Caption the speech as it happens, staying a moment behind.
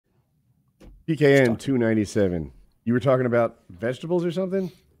PKN 297. You were talking about vegetables or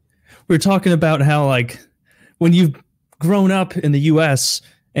something? We were talking about how, like, when you've grown up in the U.S.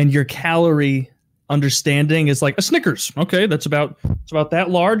 and your calorie understanding is like a Snickers. Okay, it's about that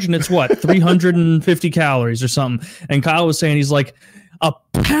large, and it's what 350 calories or something. And Kyle was saying he's like, a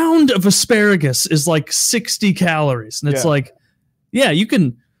pound of asparagus is like 60 calories, and it's like, yeah, you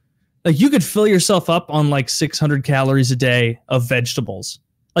could fill yourself up on like 600 calories a day of vegetables.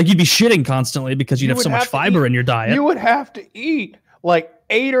 Like, you'd be shitting constantly because you'd have so much fiber in your diet. You would have to eat like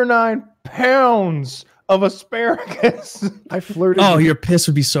 8 or 9 pounds of asparagus. I flirted. Oh, your piss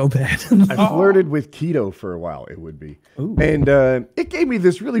would be so bad. I flirted with keto for a while. It would be, and it gave me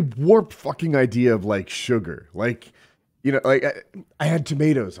this really warped fucking idea of like sugar. Like, you know, like I had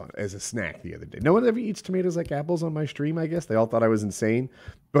tomatoes as a snack the other day. No one ever eats tomatoes like apples on my stream. I guess they all thought I was insane.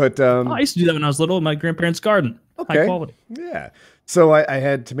 But I used to do that when I was little in my grandparents' garden. Okay. High quality. Yeah. So I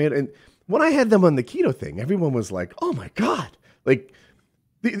had tomato, and when I had them on the keto thing, everyone was like, "Oh my god!" Like,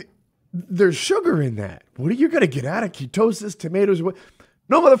 there's sugar in that. What are you gonna get out of ketosis? Tomatoes? What?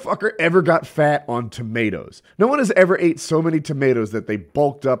 No motherfucker ever got fat on tomatoes. No one has ever ate so many tomatoes that they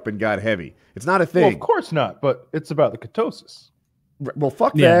bulked up and got heavy. It's not a thing. Well, of course not, but it's about the ketosis. Well,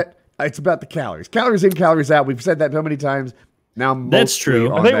 fuck that. It's about the calories. Calories in, calories out. We've said that so many times. Now that's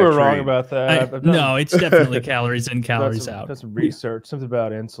true. I think we're wrong about that. No, it's definitely calories in, calories out. That's some research. Something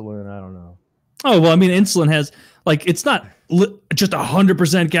about insulin. I don't know. Oh, well, I mean, insulin has, like, it's not just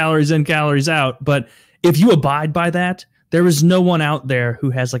 100% calories in, calories out. But if you abide by that, there is no one out there who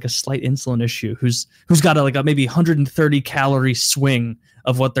has like a slight insulin issue, who's got a maybe 130 calorie swing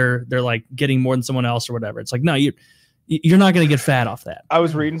of what they're like getting more than someone else or whatever. It's like, no, you're not going to get fat off that. I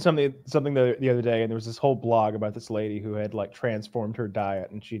was reading something the other day, and there was this whole blog about this lady who had like transformed her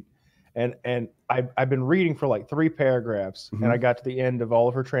diet, and I've been reading for like 3 paragraphs, and I got to the end of all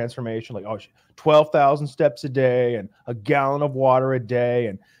of her transformation, like 12,000 steps a day and a gallon of water a day,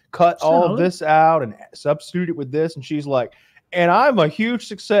 and cut all of this out and substitute it with this, and she's like, and I'm a huge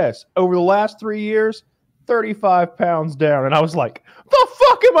success over the last 3 years. 35 pounds down, and I was like, the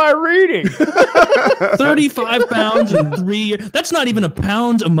fuck am I reading? 35 pounds in 3 years. That's not even a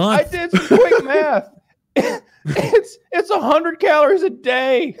pound a month. I did some quick math. It's 100 calories a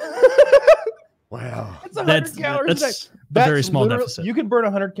day. Wow. It's 100 calories a day. That's a very small deficit. You can burn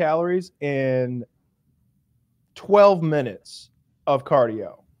 100 calories in 12 minutes of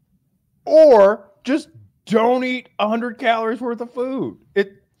cardio. Or just don't eat 100 calories worth of food.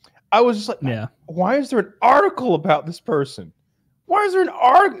 I was just like, why is there an article about this person? Why is there an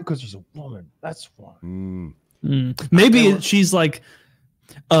article? Because she's a woman. That's why. Maybe she's like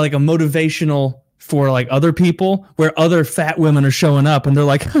a motivational for like other people, where other fat women are showing up and they're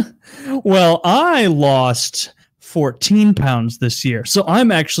like, well, I lost 14 pounds this year, so I'm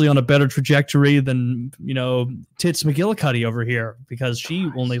actually on a better trajectory than, Tits McGillicuddy over here, because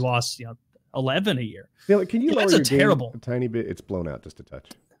she only lost 11 a year. Can you lower your game a tiny bit? It's blown out just a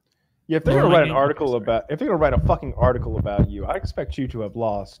touch. Yeah, if they're gonna write if they're gonna write a fucking article about you, I expect you to have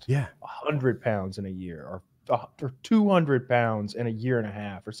lost 100 pounds in a year, or 200 pounds in a year and a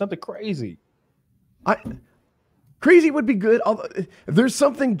half, or something crazy. Crazy would be good. There's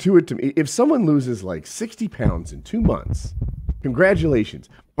something to it to me. If someone loses like 60 pounds in 2 months, congratulations.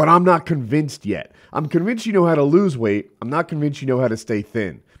 But I'm not convinced yet. I'm convinced you know how to lose weight. I'm not convinced you know how to stay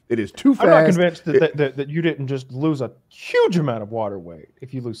thin. It is too fast. I'm not convinced that you didn't just lose a huge amount of water weight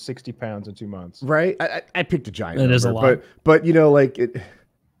if you lose 60 pounds in 2 months. Right? I picked a giant number. Is a lot. But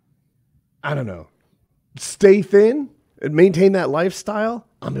I don't know. Stay thin and maintain that lifestyle.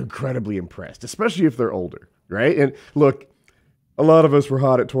 I'm incredibly impressed, especially if they're older, right? And look, a lot of us were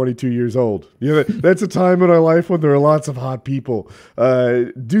hot at 22 years old. That's a time in our life when there are lots of hot people.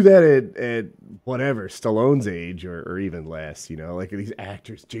 Do that at whatever, Stallone's age or even less, like these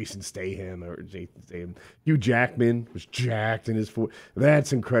actors, Jason Statham, Hugh Jackman was jacked in his 40s.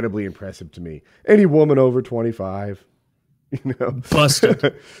 That's incredibly impressive to me. Any woman over 25,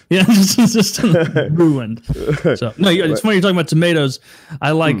 busted. Yeah, just ruined. So no, it's funny you're talking about tomatoes.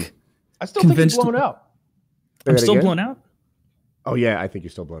 I still think it's blown out. I'm still blown out. Oh yeah, I think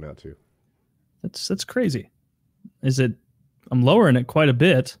you're still blown out too. That's crazy. Is it? I'm lowering it quite a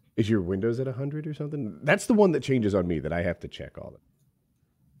bit. Is your Windows at 100 or something? That's the one that changes on me that I have to check all of.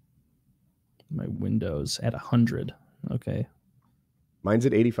 My Windows at 100. Okay. Mine's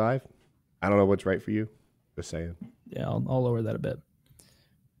at 85. I don't know what's right for you. Just saying. Yeah, I'll lower that a bit.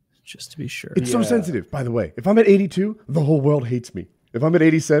 Just to be sure. It's so sensitive, by the way. If I'm at 82, the whole world hates me. If I'm at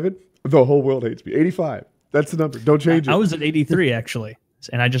 87, the whole world hates me. 85. That's the number. Don't change it. I was at 83, actually,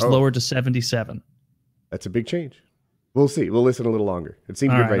 and I just lowered to 77. That's a big change. We'll see. We'll listen a little longer. It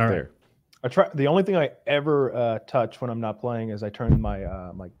seemed good right there. I try. The only thing I ever touch when I'm not playing is I turn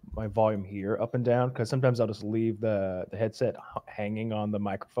my volume here up and down, because sometimes I'll just leave the headset hanging on the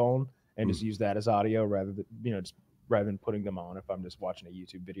microphone and just use that as audio rather than just rather than putting them on if I'm just watching a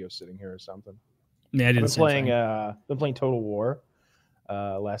YouTube video sitting here or something. Yeah, I did the same thing. Been playing Total War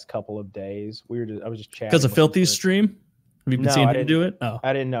last couple of days. I was just chatting Because of Filthy's stream. Have you been seeing him do it? Oh,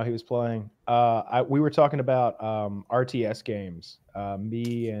 I didn't know he was playing. We were talking about RTS games.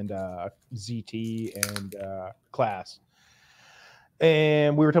 Me and ZT and Class,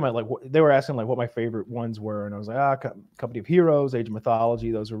 and we were talking about they were asking what my favorite ones were, and I was like, Company of Heroes, Age of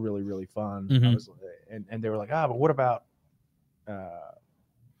Mythology. Those were really, really fun. Mm-hmm. And they were like, but what about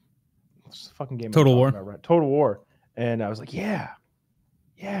what's the fucking game? Total War. Right? Total War. And I was like, yeah.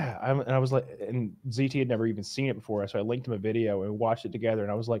 And I was like, and ZT had never even seen it before, so I linked him a video and we watched it together.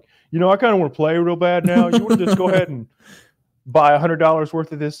 And I was like, I kind of want to play real bad now. You want to just go ahead and buy $100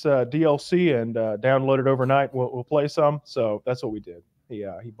 worth of this DLC and download it overnight? We'll play some. So that's what we did. He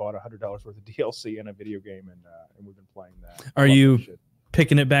bought $100 worth of DLC and a video game, and we've been playing that. Are you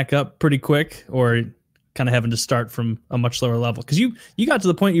picking it back up pretty quick, or kind of having to start from a much lower level? Because you got to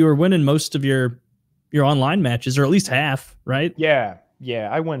the point you were winning most of your online matches, or at least half, right? Yeah,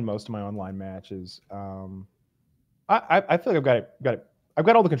 I win most of my online matches. I feel like I've got it. I've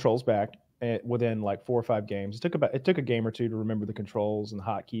got all the controls back within like 4 or 5 games. It took a game or two to remember the controls and the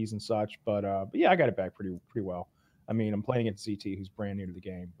hotkeys and such, but yeah, I got it back pretty well. I mean, I'm playing against ZT, who's brand new to the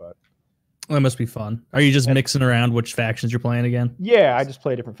game, but that must be fun. Are you just mixing around which factions you're playing again? Yeah, I just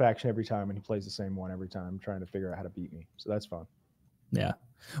play a different faction every time, and he plays the same one every time, trying to figure out how to beat me. So that's fun. Yeah.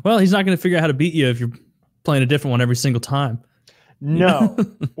 Well, he's not going to figure out how to beat you if you're playing a different one every single time. No.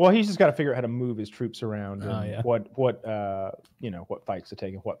 Well, he's just got to figure out how to move his troops around and what fights to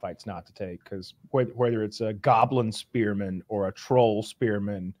take and what fights not to take. Because whether it's a goblin spearman or a troll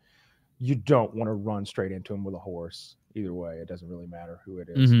spearman, you don't want to run straight into him with a horse. Either way, it doesn't really matter who it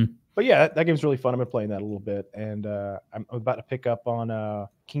is. Mm-hmm. But yeah, that game's really fun. I've been playing that a little bit, and I'm about to pick up on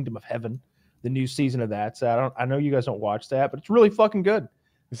Kingdom of Heaven, the new season of that. So I know you guys don't watch that, but it's really fucking good.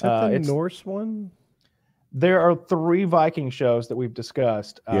 Is that the Norse one? There are 3 Viking shows that we've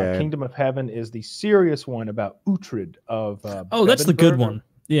discussed. Kingdom of Heaven is the serious one about Uhtred of that's the good one.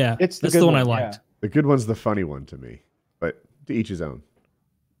 Yeah, that's the one I liked. Yeah. The good one's the funny one to me, but to each his own.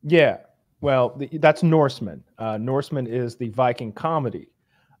 Yeah, well, that's Norseman. Norseman is the Viking comedy.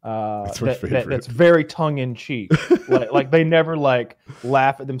 That's very tongue-in-cheek. like they never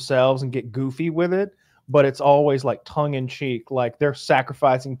laugh at themselves and get goofy with it, but it's always like tongue-in-cheek. Like they're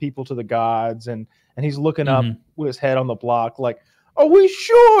sacrificing people to the gods, and he's looking up with his head on the block like, are we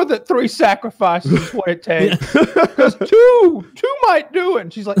sure that 3 sacrifices is what it takes? Because two might do it.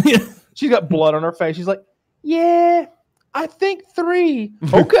 And she's like, she's got blood on her face. She's like, yeah, I think 3.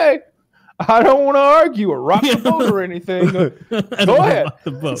 Okay. I don't want to argue or rock the boat or anything. Go ahead.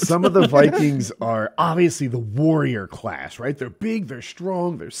 Some of the Vikings are obviously the warrior class, right? They're big, they're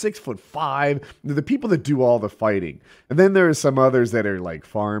strong, they're 6'5". They're the people that do all the fighting. And then there are some others that are like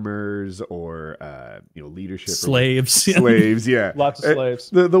farmers or leadership. Slaves. Slaves, yeah. Lots of slaves.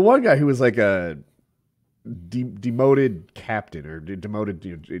 The one guy who was like a demoted captain or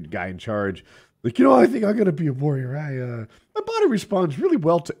demoted guy in charge. Like, I think I'm going to be a warrior. My body responds really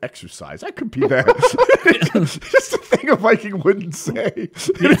well to exercise. I could be that. Just a thing a Viking wouldn't say.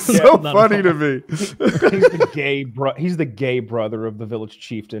 It's so funny to me. He's the gay brother of the village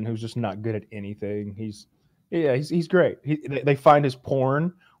chieftain who's just not good at anything. He's great. They find his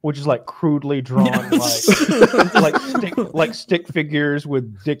porn, which is like crudely drawn, like stick figures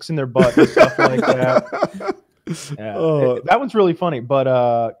with dicks in their butt and stuff like that. Yeah, that one's really funny,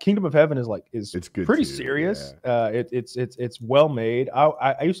 but Kingdom of Heaven is good pretty too, serious. yeah. It's well made.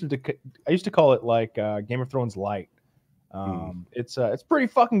 I used to call it like Game of Thrones light. It's pretty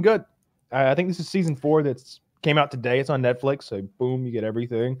fucking good. I think this is season 4 that's came out today. It's on Netflix, so boom, you get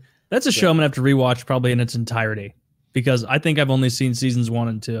everything. That's a show I'm gonna have to rewatch probably in its entirety, because I think I've only seen seasons 1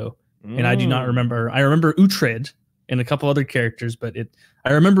 and 2, and I do not remember. I remember Uhtred and a couple other characters, but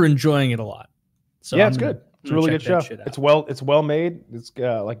I remember enjoying it a lot. So yeah, it's good. It's a really good show. It's well made. It's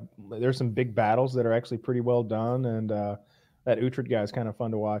there's some big battles that are actually pretty well done, and that Uhtred guy is kind of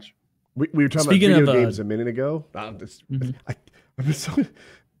fun to watch. We were talking about video games a minute ago.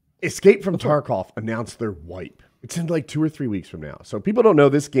 Escape from Tarkov announced their wipe. It's in like 2 or 3 weeks from now. So people don't know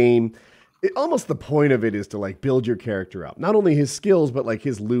this game. Almost the point of it is to like build your character up. Not only his skills, but like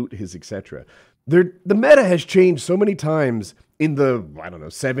his loot, his etc. The meta has changed so many times in the,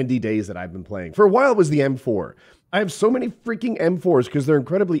 70 days that I've been playing. For a while, it was the M4. I have so many freaking M4s because they're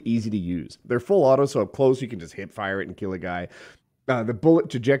incredibly easy to use. They're full auto, so up close, you can just hip fire it and kill a guy. The bullet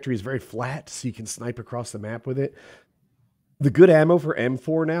trajectory is very flat, so you can snipe across the map with it. The good ammo for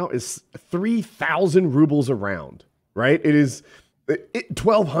M4 now is 3,000 rubles a round, right? It is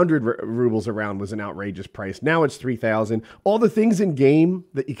 1,200 rubles a round was an outrageous price. Now it's 3,000. All the things in game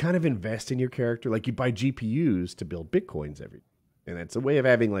that you kind of invest in your character, like you buy GPUs to build Bitcoins and it's a way of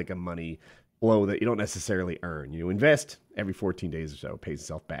having like a money flow that you don't necessarily earn. You invest every 14 days or so, it pays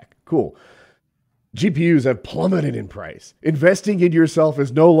itself back. Cool. GPUs have plummeted in price. Investing in yourself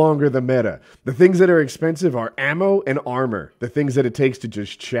is no longer the meta. The things that are expensive are ammo and armor, the things that it takes to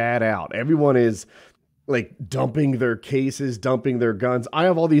just chat out. Everyone is like dumping their cases, dumping their guns. I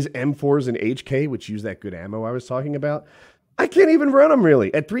have all these M4s and HK, which use that good ammo I was talking about. I can't even run them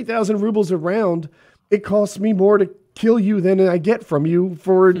really. At 3,000 rubles a round, it costs me more to kill you than I get from you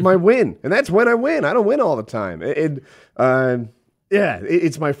for my win. And that's when I win. I don't win all the time. It's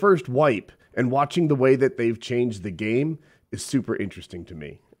my first wipe. And watching the way that they've changed the game is super interesting to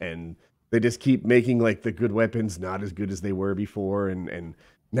me. And they just keep making like the good weapons not as good as they were before. And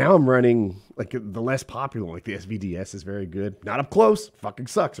now I'm running like the less popular, like the SVDS is very good. Not up close, fucking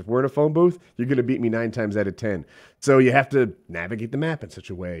sucks. If we're in a phone booth, you're going to beat me 9 times out of 10. So you have to navigate the map in such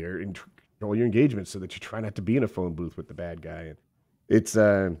a way or control your engagement so that you try not to be in a phone booth with the bad guy. And it's,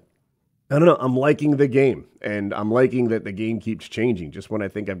 I don't know. I'm liking the game, and I'm liking that the game keeps changing. Just when I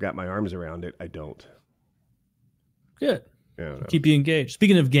think I've got my arms around it, I don't. Good. Keep you engaged.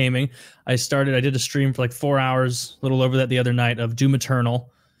 Speaking of gaming, I did a stream for like 4 hours, a little over that the other night, of Doom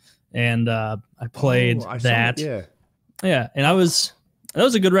Eternal, and I played that. Yeah, and that was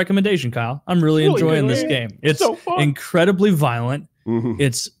a good recommendation, Kyle. I'm really enjoying this game. It's so incredibly violent. Mm-hmm.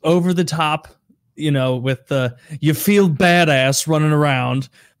 It's over the top, with you feel badass running around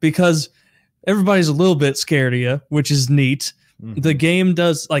because everybody's a little bit scared of you, which is neat. Mm-hmm. The game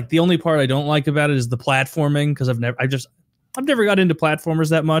does, like, the only part I don't like about it is the platforming, because I've never got into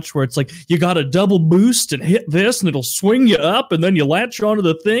platformers that much, where it's like you got to double boost and hit this and it'll swing you up, and then you latch onto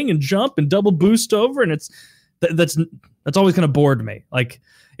the thing and jump and double boost over, and that's always kind of bored me. Like,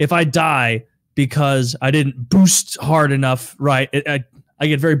 if I die because I didn't boost hard enough, right, I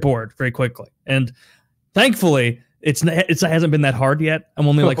get very bored very quickly. And thankfully, it hasn't been that hard yet. I'm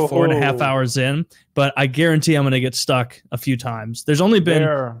only like 4.5 hours in, but I guarantee I'm going to get stuck a few times. There's only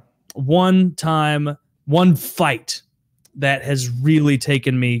been one fight that has really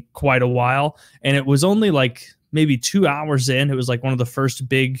taken me quite a while, and it was only like maybe 2 hours in. It was like one of the first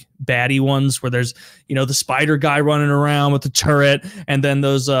big baddie ones where there's, the spider guy running around with the turret, and then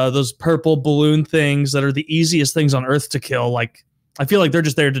those purple balloon things that are the easiest things on earth to kill. Like, I feel like they're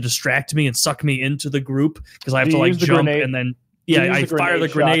just there to distract me and suck me into the group, because I have to like jump and then I fire the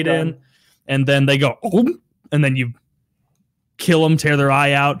grenade in, and then they go, and then you kill them, tear their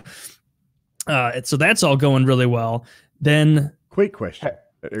eye out. So that's all going really well. Then, quick question,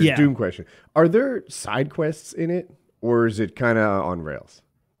 Doom question: are there side quests in it, or is it kind of on rails?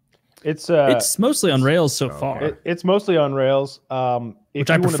 It's mostly on rails so far. It's mostly on rails. If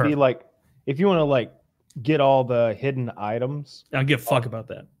you want to be like, if you want to like get all the hidden items, I don't give a fuck about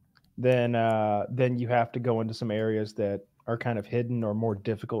that. Then you have to go into some areas that are kind of hidden or more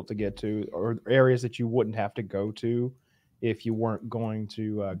difficult to get to, or areas that you wouldn't have to go to if you weren't going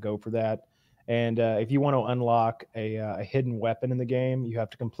to go for that. And if you want to unlock a hidden weapon in the game, you have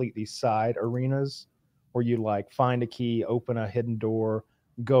to complete these side arenas where you like find a key, open a hidden door,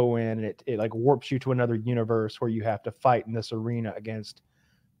 go in, and it like warps you to another universe where you have to fight in this arena against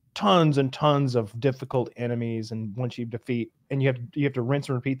tons and tons of difficult enemies. And once you defeat, and you have to rinse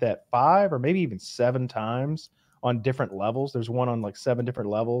and repeat that 5 or maybe even 7 times on different levels. There's one on like 7 different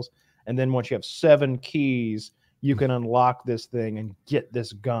levels. And then once you have 7 keys, you can unlock this thing and get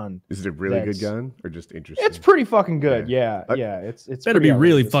this gun. Is it a really good gun or just interesting? It's pretty fucking good. Yeah. It's better be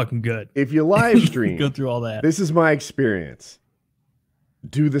really fucking good. If you live stream, go through all that. This is my experience.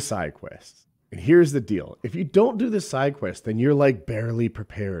 Do the side quests. And here's the deal. If you don't do the side quest, then you're like barely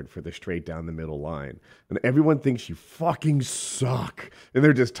prepared for the straight down the middle line. And everyone thinks you fucking suck. And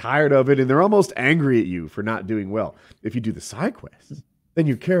they're just tired of it. And they're almost angry at you for not doing well. If you do the side quests, then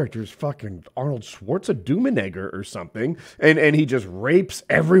your character is fucking Arnold Schwarzenegger or something. And he just rapes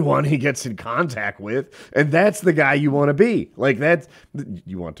everyone he gets in contact with. And that's the guy you want to be. Like,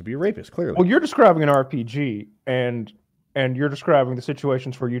 you want to be a rapist, clearly. Well, you're describing an RPG, and you're describing the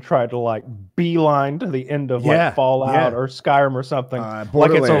situations where you try to like beeline to the end of like Fallout or Skyrim or something,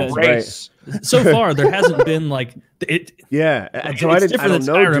 like it's a race. Right. So far, there hasn't been like it. Yeah, so I don't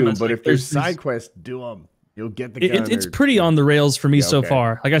know Doom, but if there's side quests, do them. You'll get the gun. It's pretty on the rails for me so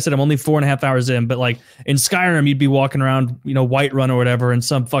far. Like I said, I'm only 4.5 hours in, but like in Skyrim, you'd be walking around, Whiterun or whatever, and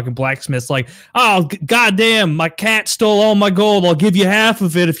some fucking blacksmith's like, "Oh, goddamn, my cat stole all my gold. I'll give you half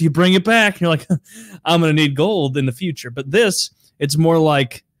of it if you bring it back." And you're like, "I'm gonna need gold in the future." But this, it's more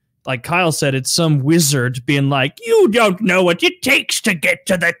like Kyle said, it's some wizard being like, "You don't know what it takes to get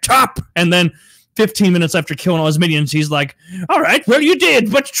to the top," and then 15 minutes after killing all his minions, he's like, "All right, well, you did,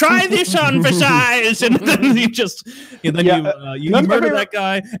 but try this on for size." And then you murder that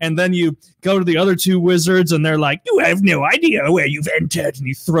guy, and then you go to the other two wizards, and they're like, "You have no idea where you've entered." And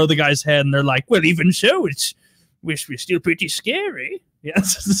you throw the guy's head, and they're like, "Well, even so, we're still pretty scary." Yeah,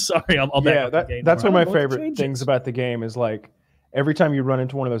 sorry, I'll back up the game. That's one of my favorite things about the game is like every time you run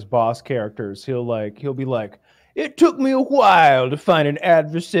into one of those boss characters, he'll be like, "It took me a while to find an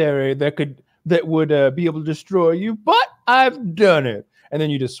adversary that would be able to destroy you, but I've done it." And then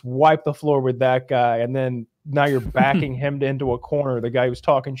you just wipe the floor with that guy, and then now you're backing him into a corner, the guy who's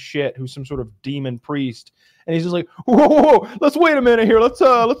talking shit, who's some sort of demon priest, and he's just like, whoa, let's wait a minute here, let's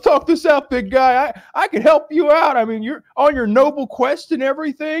talk this out, big guy. I can help you out. I mean, you're on your noble quest and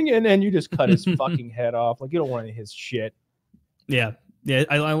everything, and then you just cut his fucking head off. Like, you don't want any of his shit. Yeah,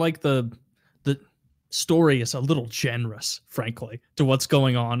 I like the story is a little generous, frankly, to what's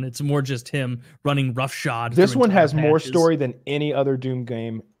going on. It's more just him running roughshod. This one has more story than any other Doom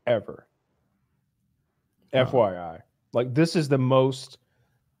game ever. FYI. Like, this is the most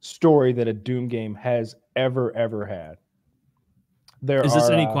story that a Doom game has ever had. Is this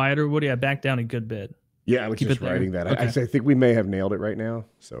any quieter, Woody? I backed down a good bit. Yeah, I was just writing that. Okay. I think we may have nailed it right now.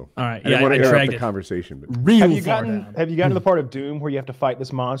 So all right, I didn't want to interrupt the conversation. But have you gotten to the part of Doom where you have to fight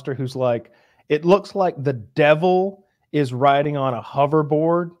this monster who's like, it looks like the devil is riding on a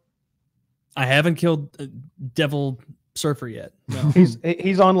hoverboard? I haven't killed Devil Surfer yet. No.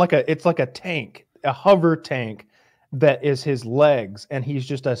 he's on like a tank, a hover tank that is his legs, and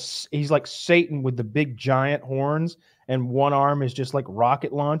he's like Satan with the big giant horns, and one arm is just like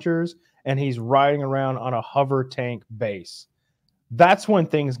rocket launchers, and he's riding around on a hover tank base. That's when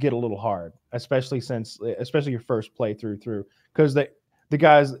things get a little hard, especially your first playthrough through, because the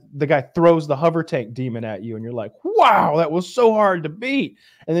guy throws the hover tank demon at you, and you're like, "Wow, that was so hard to beat."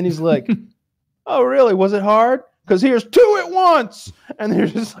 And then he's like, "Oh, really? Was it hard? Because here's 2 at once." And they're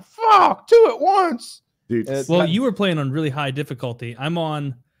just like, "Fuck, 2 at once." Dude, you were playing on really high difficulty. I'm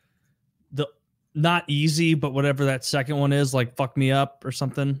on the not easy, but whatever that second one is, like Fuck Me Up or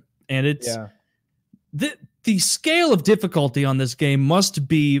something. And it's the scale of difficulty on this game must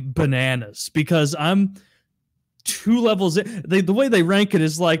be bananas, because I'm 2 levels in. The way they rank it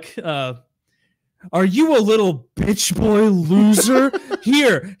is like, "Are you a little bitch boy loser?"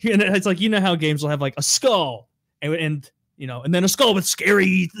 Here, and it's like, how games will have like a skull and then a skull with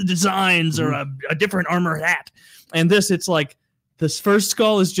scary designs or a different armor hat. And it's like, this first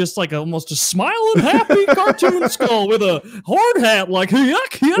skull is just like almost a smiling, happy cartoon skull with a hard hat, like,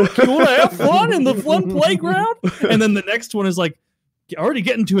 yuck, you want to have fun in the fun playground? And then the next one is like already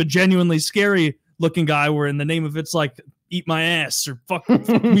getting to a genuinely scary looking guy where in the name of it's like, "Eat my ass" or fuck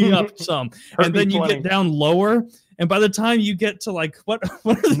me up some. And then you get down lower, and by the time you get to like what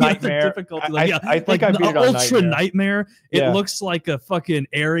are the Nightmare. difficulty? I think I beat it on Ultra Nightmare. It looks like a fucking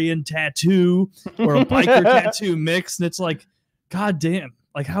Aryan tattoo or a biker tattoo mix, and it's like, God damn!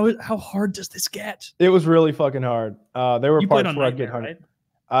 Like, how hard does this get? It was really fucking hard. There were parts where I get hard.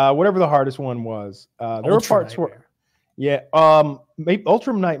 Right? Whatever the hardest one was. There were parts where, maybe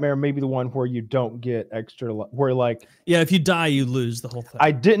Ultra Nightmare may be the one where you don't get extra, where like, if you die, you lose the whole thing.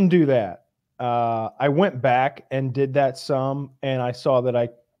 I didn't do that. I went back and did that some, and I saw that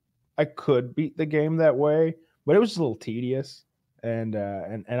I could beat the game that way, but it was just a little tedious, and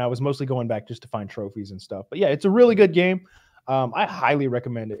I was mostly going back just to find trophies and stuff. But yeah, it's a really good game. I highly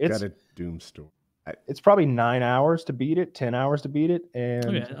recommend it. It's got a Doom story. It's probably 9 hours to beat it, 10 hours to beat it, and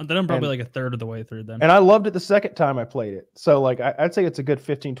then I'm probably like a third of the way through them. And I loved it the second time I played it. So like, I'd say it's a good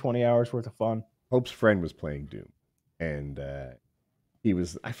 15-20 hours worth of fun. Hope's friend was playing Doom, and he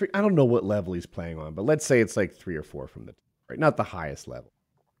was I don't know what level he's playing on, but let's say it's like 3 or 4 from the top, right, not the highest level.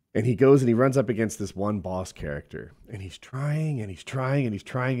 And he goes and he runs up against this one boss character, and he's trying and he's trying and he's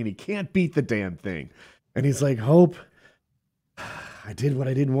trying, and he can't beat the damn thing. And he's like, "Hope, I did what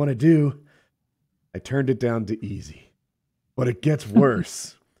I didn't want to do. I turned it down to easy. But it gets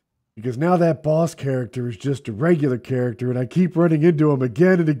worse. Because now that boss character is just a regular character, and I keep running into him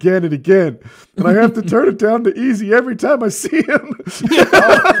again and again and again. And I have to turn it down to easy every time I see him."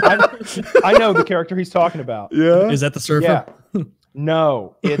 I know the character he's talking about. Yeah. Is that the surfer? Yeah.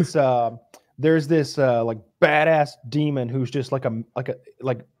 No, it's there's this like badass demon who's just like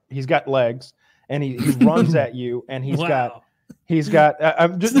he's got legs, and he runs at you, and he's got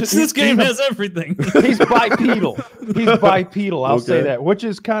this game has everything. He's bipedal. He's bipedal. I'll say that, which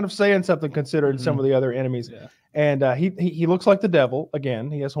is kind of saying something considering some of the other enemies. Yeah. And he looks like the devil again.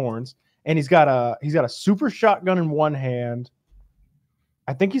 He has horns, and he's got a super shotgun in one hand.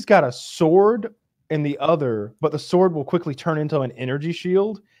 I think he's got a sword in the other, but the sword will quickly turn into an energy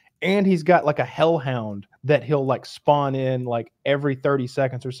shield. And he's got like a hellhound that he'll like spawn in like every 30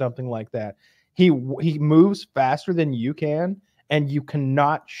 seconds or something like that. He moves faster than you can, and you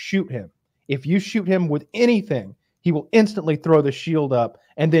cannot shoot him. If you shoot him with anything, he will instantly throw the shield up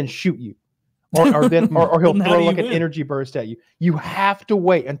and then shoot you. Or he'll throw like an energy burst at you. You have to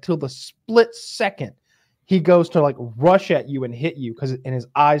wait until the split second he goes to like rush at you and hit you and his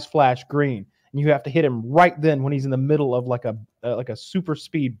eyes flash green. And you have to hit him right then when he's in the middle of like a super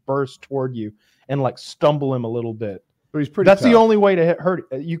speed burst toward you and like stumble him a little bit. But he's pretty That's tough. the only way to hurt.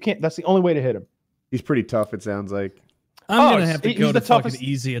 You can't. That's the only way to hit him. He's pretty tough, it sounds like. I'm gonna have to go he's to the toughest- fucking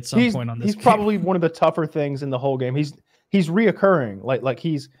easy at some point on this. He's game. probably one of the tougher things in the whole game. He's reoccurring. Like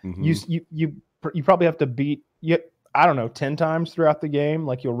he's you probably have to beat I don't know 10 times throughout the game.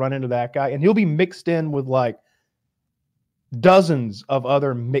 Like you'll run into that guy, and he'll be mixed in with like dozens of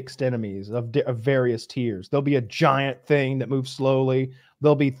other mixed enemies of various tiers. There'll be a giant thing that moves slowly.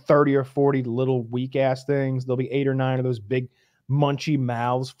 There'll be 30 or 40 little weak ass things. There'll be 8 or 9 of those big munchy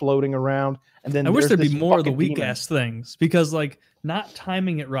mouths floating around. And then I wish there'd be this more of the fucking weak demon. ass things, because like not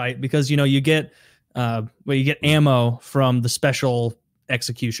timing it right, because you get you get ammo from the special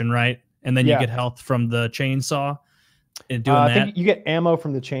execution, right? And then you get health from the chainsaw and doing I that. think you get ammo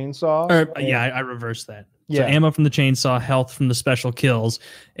from the chainsaw. I reversed that. Yeah. So ammo from the chainsaw, health from the special kills,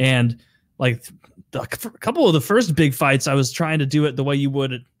 and like a couple of the first big fights, I was trying to do it the way you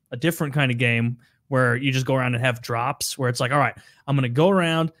would a different kind of game where you just go around and have drops, where it's like, all right, I'm going to go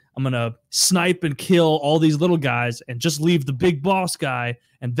around, I'm going to snipe and kill all these little guys and just leave the big boss guy,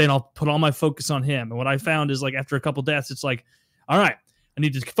 and then I'll put all my focus on him. And what I found is like after a couple deaths, it's like, all right, I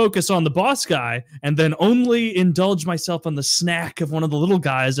need to focus on the boss guy and then only indulge myself on the snack of one of the little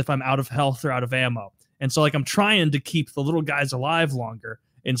guys if I'm out of health or out of ammo. And so like I'm trying to keep the little guys alive longer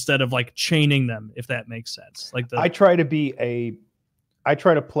instead of like chaining them, if that makes sense. Like I try to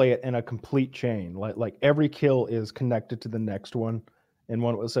play it in a complete chain. Like every kill is connected to the next one. And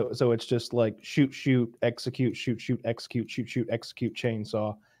so it's just like shoot, execute, shoot, execute, shoot, execute,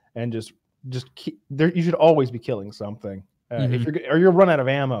 chainsaw, and just keep there. You should always be killing something. If you're run out of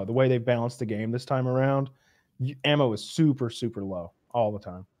ammo, the way they balanced the game this time around, ammo is super, super low all the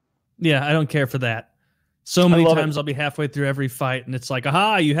time. Yeah, I don't care for that. So many times I'll be halfway through every fight and it's like,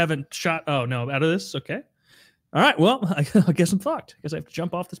 aha, you haven't shot. Oh, no, out of this? Okay. All right, well, I guess I'm fucked. I guess I have to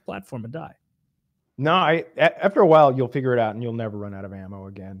jump off this platform and die. No, after a while, you'll figure it out and you'll never run out of ammo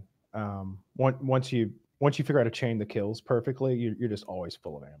again. Once you figure out how to chain the kills perfectly, you're just always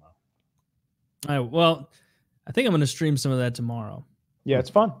full of ammo. All right, well, I think I'm going to stream some of that tomorrow. Yeah,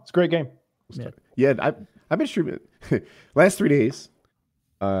 it's fun. It's a great game. Yeah, I've been streaming last 3 days.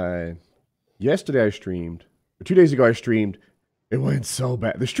 Yesterday I streamed. 2 days ago I streamed. It went so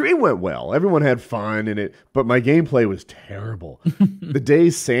bad. The stream went well. Everyone had fun in it, but my gameplay was terrible. The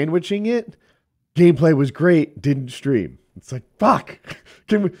days sandwiching it, gameplay was great. Didn't stream. It's like, fuck.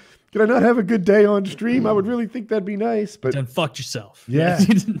 Can I not have a good day on stream? I would really think that'd be nice, but then fucked yourself. Yeah.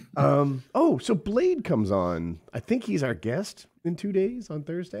 So Blade comes on. I think he's our guest in 2 days on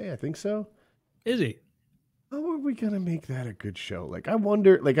Thursday. I think so. Is he? How are we gonna make that a good show? Like, I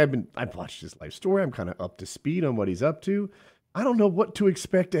wonder. Like, I've watched his life story. I'm kind of up to speed on what he's up to. I don't know what to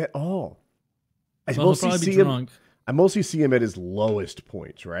expect at all. I mostly see him at his lowest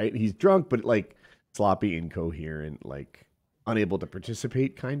points. Right? He's drunk, but like sloppy, incoherent, like unable to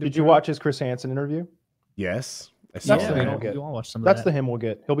participate. Kind of. Did you watch his Chris Hansen interview? Yes. I saw That's the him that. we'll get. We'll watch some of That's that. the him we'll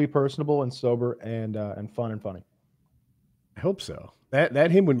get. He'll be personable and sober and fun and funny. I hope so.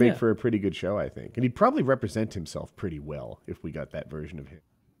 That him would make for a pretty good show, I think, and he'd probably represent himself pretty well if we got that version of him.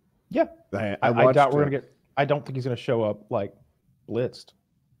 Yeah, I doubt we're gonna get. I don't think he's gonna show up like blitzed.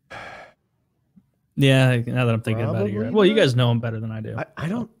 Yeah, now that I'm thinking about it, you're right. Well, you guys know him better than I do. I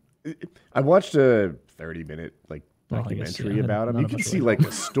don't. I watched a 30-minute documentary about him. You can see like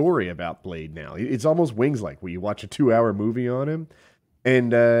a story about Blade now. It's almost Wings-like, where you watch a 2-hour movie on him,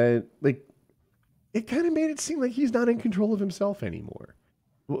 and it kind of made it seem like he's not in control of himself anymore.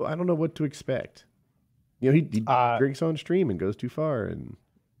 Well, I don't know what to expect. He drinks on stream and goes too far,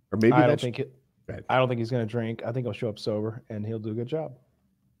 or maybe I don't think he's going to drink. I think he'll show up sober and he'll do a good job.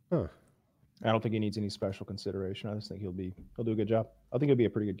 Huh. I don't think he needs any special consideration. I just think he'll do a good job. I think he'll be a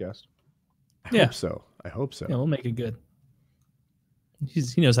pretty good guest. I hope so. Yeah, we'll make it good.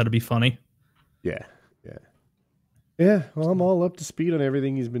 He knows how to be funny. Yeah, yeah. Yeah, well, I'm all up to speed on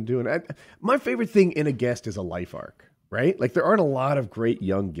everything he's been doing. My favorite thing in a guest is a life arc, right? Like there aren't a lot of great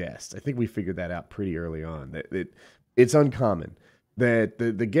young guests. I think we figured that out pretty early on. That it's uncommon that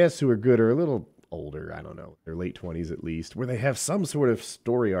the guests who are good are a little older. I don't know, their late 20s at least, where they have some sort of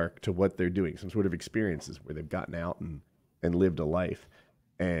story arc to what they're doing, some sort of experiences where they've gotten out and lived a life.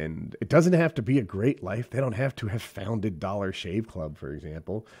 And it doesn't have to be a great life. They don't have to have founded Dollar Shave Club, for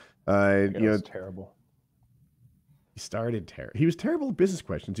example. It's terrible. He was terrible at business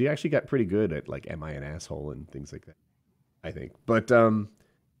questions. He actually got pretty good at like, am I an asshole and things like that, I think. But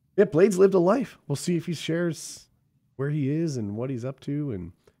yeah, Blades lived a life. We'll see if he shares where he is and what he's up to.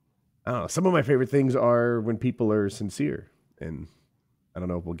 And I don't know. Some of my favorite things are when people are sincere, and I don't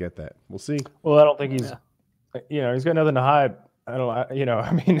know if we'll get that. We'll see. Well, I don't think he's, he's got nothing to hide.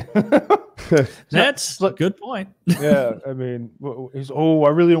 I mean, that's a good point. Yeah, I mean, I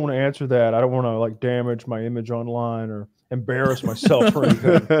really don't want to answer that. I don't want to like damage my image online or embarrass myself or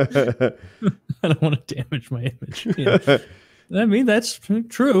anything. I don't want to damage my image. Yeah. I mean, that's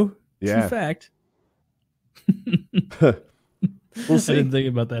true. Yeah. True fact. We'll see. I didn't think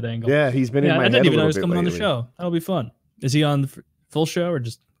about that angle. Yeah, he's been in my I head didn't a even know little he was bit coming on the lately. show. That'll be fun. Is he on the full show or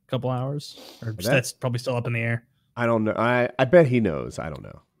just a couple hours? Or that's probably still up in the air. I don't know. I bet he knows. I don't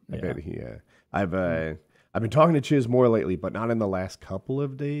know. I Yeah. bet he. I've been talking to Chiz more lately, but not in the last couple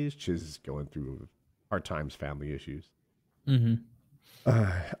of days. Chiz is going through hard times, family issues. Mm-hmm.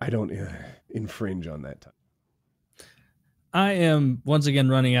 I don't infringe on that time. I am once again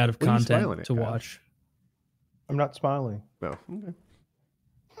running out of What are you smiling content at, to Kyle? watch. I'm not smiling. No. Okay.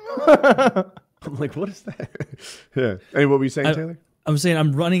 I'm like, what is that? Yeah. Hey, what were you saying, Taylor? I'm saying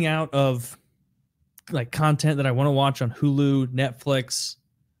I'm running out of like content that I want to watch on Hulu, Netflix,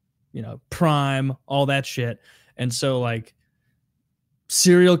 Prime, all that shit. And so like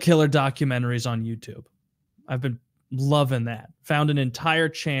serial killer documentaries on YouTube. I've been loving that. Found an entire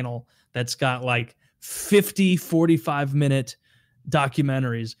channel that's got like 50, 45-minute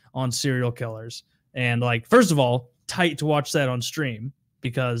documentaries on serial killers. And like, first of all, tight to watch that on stream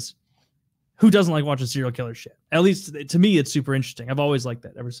because who doesn't like watching serial killer shit? At least to me, it's super interesting. I've always liked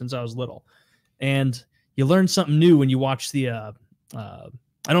that ever since I was little. And you learn something new when you watch the, I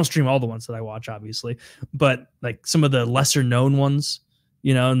don't stream all the ones that I watch, obviously, but like some of the lesser known ones,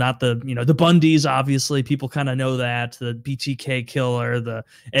 not the, the Bundys, obviously people kind of know that, the BTK killer, the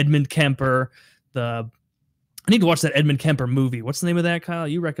Edmund Kemper, I need to watch that Edmund Kemper movie. What's the name of that, Kyle?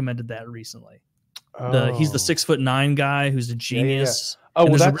 You recommended that recently. He's the 6'9" guy who's a genius. Oh,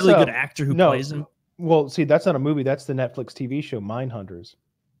 and well, there's a that's really good actor who plays him. Well, see, that's not a movie. That's the Netflix TV show, Mindhunters.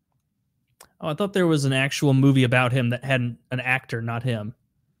 Oh, I thought there was an actual movie about him that had an actor, not him.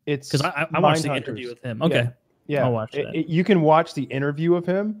 It's because I watched the interview with him. Okay, yeah. I'll watch that. You can watch the interview of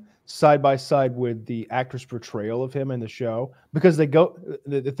him side by side with the actor's portrayal of him in the show because they go.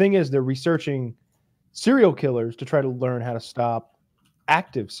 The thing is, they're researching serial killers to try to learn how to stop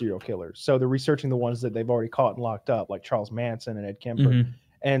active serial killers. So they're researching the ones that they've already caught and locked up, like Charles Manson and Ed Kemper. Mm-hmm.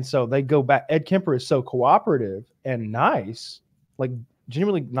 And so they go back. Ed Kemper is so cooperative and nice, like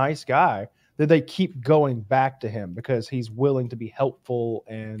genuinely nice guy, that they keep going back to him because he's willing to be helpful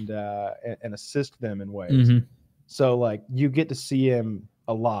and assist them in ways. Mm-hmm. So like you get to see him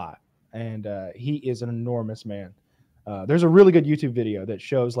a lot, and he is an enormous man. There's a really good YouTube video that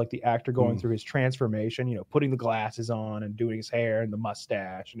shows like the actor going through his transformation, putting the glasses on and doing his hair and the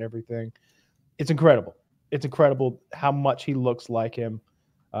mustache and everything. It's incredible. It's incredible how much he looks like him,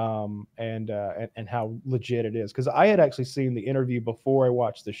 and how legit it is. Because I had actually seen the interview before I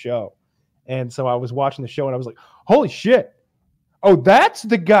watched the show. And so I was watching the show and I was like, holy shit. Oh, that's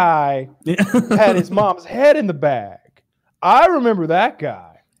the guy who had his mom's head in the bag. I remember that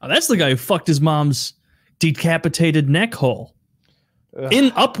guy. Oh, that's the guy who fucked his mom's decapitated neck hole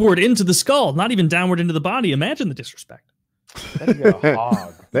upward into the skull, not even downward into the body. Imagine the disrespect. That's a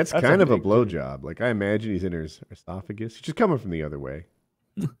hog. That's kind of a blowjob. Like I imagine he's in her esophagus. He's just coming from the other way.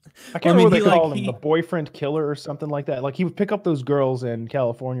 I can't remember what they called him, the boyfriend killer or something like that. Like he would pick up those girls in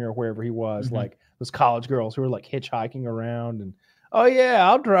California or wherever he was, like those college girls who were like hitchhiking around and, oh yeah,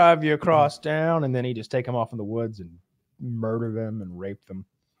 I'll drive you across town. And then he just take them off in the woods and murder them and rape them.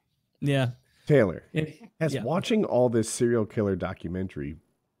 Yeah. Taylor, has watching all this serial killer documentary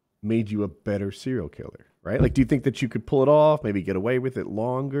made you a better serial killer, right? Like, do you think that you could pull it off, maybe get away with it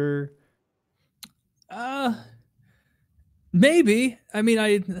longer? Maybe. I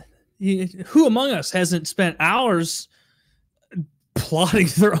mean, who among us hasn't spent hours plotting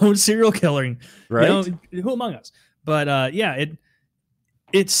their own serial killing? Right. Who among us? But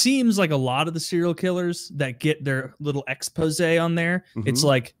it seems like a lot of the serial killers that get their little expose on there, it's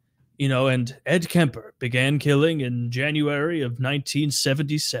like, and Ed Kemper began killing in January of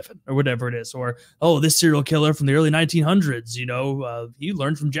 1977 or whatever it is. Or, oh, this serial killer from the early 1900s, he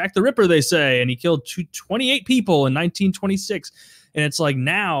learned from Jack the Ripper, they say, and he killed 28 people in 1926. And it's like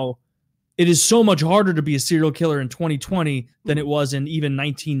now it is so much harder to be a serial killer in 2020 than it was in even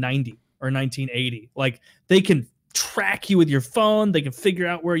 1990 or 1980. Like they can track you with your phone. They can figure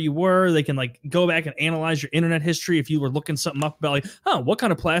out where you were. They can go back and analyze your internet history. If you were looking something up about what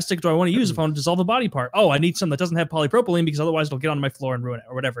kind of plastic do I want to use if I want to dissolve a body part? Oh, I need something that doesn't have polypropylene because otherwise it'll get on my floor and ruin it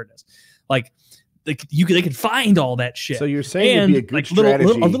or whatever it is. They can find all that shit. So you're saying it'd be a good strategy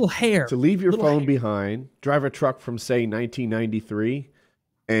a little hair to leave your phone behind, drive a truck from say 1993,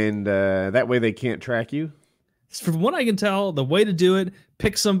 and that way they can't track you? From what I can tell, the way to do it,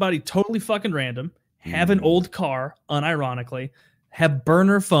 pick somebody totally fucking random, have an old car, unironically, have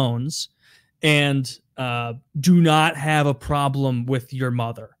burner phones, and do not have a problem with your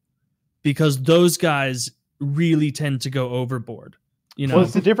mother, because those guys really tend to go overboard. Well,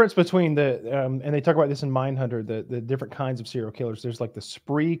 it's the difference between and they talk about this in Mindhunter, the different kinds of serial killers. There's like the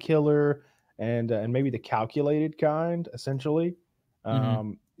spree killer and maybe the calculated kind, essentially.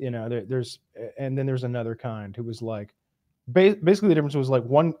 There's and then there's another kind who was like, basically the difference was like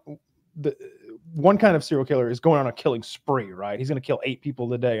one kind of serial killer is going on a killing spree, right? He's going to kill 8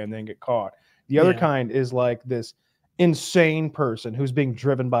 people a day and then get caught. The other kind is like this insane person who's being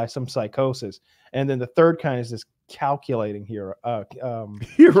driven by some psychosis. And then the third kind is this calculating hero.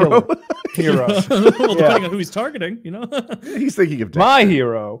 Hero. Well, depending on who he's targeting, He's thinking of my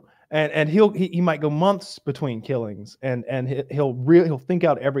hero. And he might go months between killings, and he'll think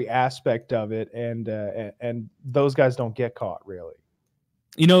out every aspect of it, and those guys don't get caught really.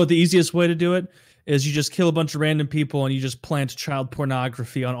 The easiest way to do it is you just kill a bunch of random people and you just plant child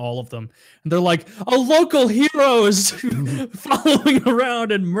pornography on all of them. And they're like, a local hero is following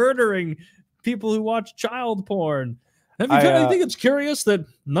around and murdering people who watch child porn. Have you got anything that's curious that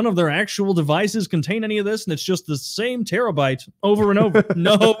none of their actual devices contain any of this, and it's just the same terabyte over and over?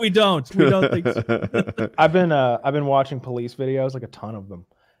 No, we don't. We don't think so. I've been watching police videos, like a ton of them,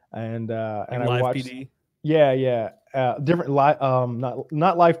 and I watched PD. Different live,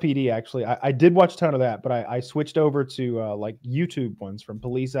 not live PD actually. I did watch a ton of that, but I switched over to like YouTube ones from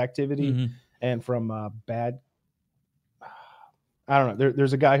Police Activity and from Bad. I don't know.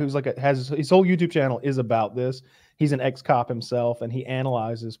 There's a guy who's has his whole YouTube channel is about this. He's an ex-cop himself, and he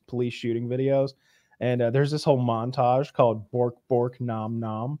analyzes police shooting videos. And there's this whole montage called Bork Bork Nom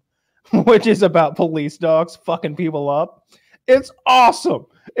Nom, which is about police dogs fucking people up. It's awesome.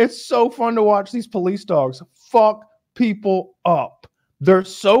 It's so fun to watch these police dogs fuck people up. They're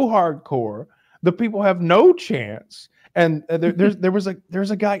so hardcore. The people have no chance. And there's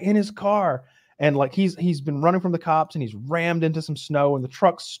a guy in his car, and like he's been running from the cops, and he's rammed into some snow, and the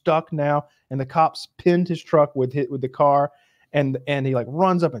truck's stuck now, and the cops pinned his truck with the car, and he like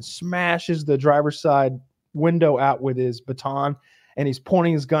runs up and smashes the driver's side window out with his baton, and he's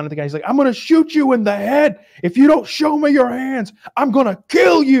pointing his gun at the guy. He's like, I'm going to shoot you in the head. If you don't show me your hands, I'm going to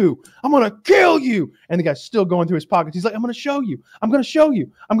kill you. I'm going to kill you. And the guy's still going through his pockets. He's like, I'm going to show you. I'm going to show you.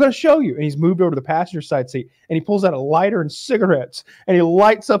 I'm going to show you. And he's moved over to the passenger side seat, and he pulls out a lighter and cigarettes, and he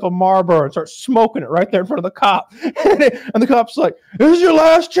lights up a Marlboro and starts smoking it right there in front of the cop. And the cop's like, this is your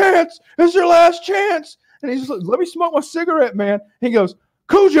last chance. This is your last chance. And he's like, let me smoke my cigarette, man. And he goes,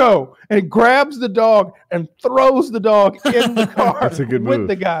 Cujo, and he grabs the dog and throws the dog in the car. That's a good with move.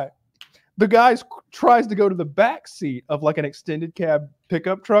 the guy. The guy tries to go to the back seat of like an extended cab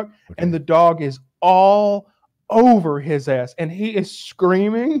pickup truck, and the dog is all over his ass, and he is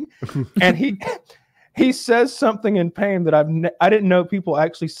screaming, and he says something in pain that I didn't know people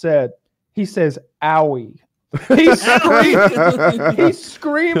actually said. He says, "Owie." He's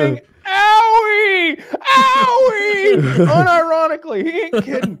screaming. Owie! Owie! Unironically, he ain't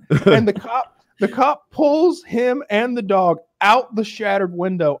kidding. And the cop pulls him and the dog out the shattered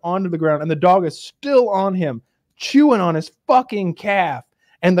window onto the ground, and the dog is still on him, chewing on his fucking calf.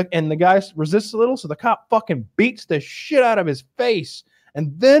 And the guy resists a little, so the cop fucking beats the shit out of his face,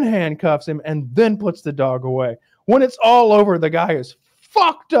 and then handcuffs him, and then puts the dog away. When it's all over, the guy is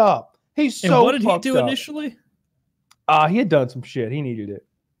fucked up. He's so. And what did he fucked do up. Initially? He had done some shit. He needed it.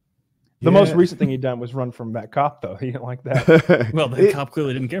 The most recent thing he'd done was run from that cop, though. He didn't like that. Well, the cop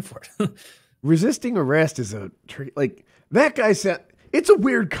clearly didn't care for it. Resisting arrest is like that guy said. It's a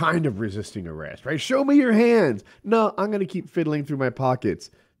weird kind of resisting arrest, right? Show me your hands. No, I'm going to keep fiddling through my pockets.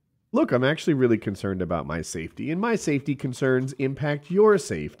 Look, I'm actually really concerned about my safety, and my safety concerns impact your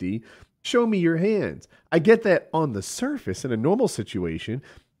safety. Show me your hands. I get that on the surface in a normal situation,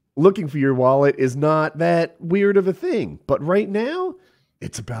 looking for your wallet is not that weird of a thing. But right now,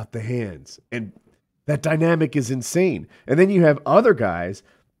 it's about the hands. And that dynamic is insane. And then you have other guys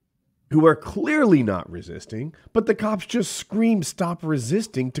who are clearly not resisting, but the cops just scream, stop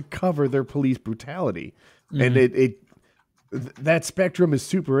resisting to cover their police brutality. And that spectrum is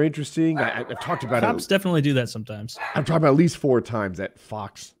super interesting. I've talked about Cops definitely do that sometimes. I've talked about at least 4 times that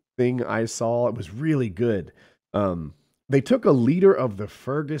Fox thing I saw. It was really good. They took a leader of the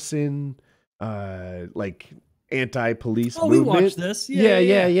Ferguson, anti-police movement. We watched this.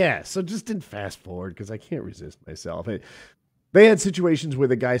 Yeah. So just didn't fast forward because I can't resist myself. They had situations where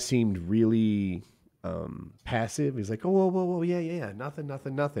the guy seemed really passive. He's like, oh, whoa, yeah, nothing.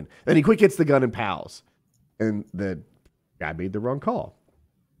 Then he quick hits the gun and pals. And the guy made the wrong call.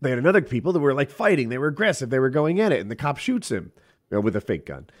 They had another people that were like fighting. They were aggressive. They were going at it. And the cop shoots him with a fake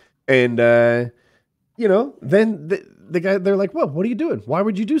gun. And, then the guy, they're like, well, what are you doing? Why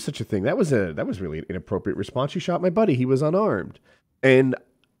would you do such a thing? That was really an inappropriate response. You shot my buddy. He was unarmed. And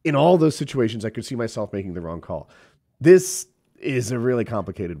in all those situations, I could see myself making the wrong call. This is a really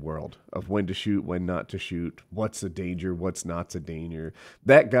complicated world of when to shoot, when not to shoot, what's a danger, what's not a danger.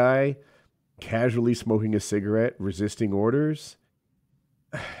 That guy casually smoking a cigarette, resisting orders,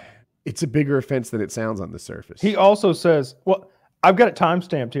 it's a bigger offense than it sounds on the surface. He also says, well, I've got it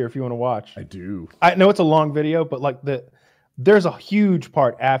timestamped here if you want to watch. I do. I know it's a long video, but like there's a huge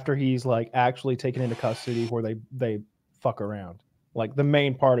part after he's like actually taken into custody where they fuck around. Like the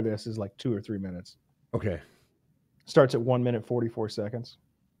main part of this is like 2 or 3 minutes. Okay. Starts at 1 minute 44 seconds.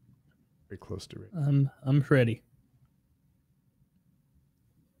 Very close to it. I'm ready.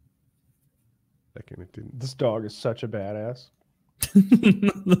 Second, it didn't. This dog is such a badass.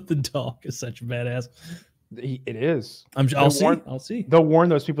 The dog is such a badass. It is. I'll see. They'll warn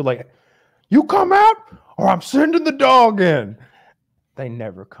those people like, you come out or I'm sending the dog in. They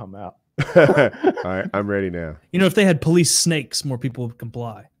never come out. All right, I'm ready now. If they had police snakes, more people would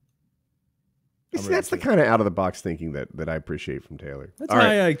comply. That's the kind of out of the box thinking that I appreciate from Taylor. That's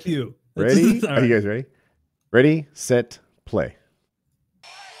high IQ. Ready? Are you guys ready? Ready, set, play.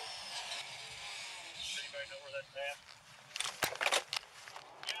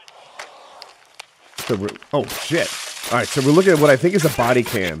 So oh shit! All right, so we're looking at what I think is a body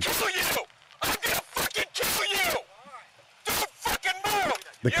cam.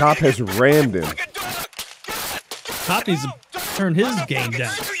 The cop has rammed him. Cop needs to turn his game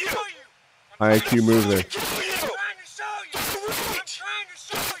down. High IQ move there.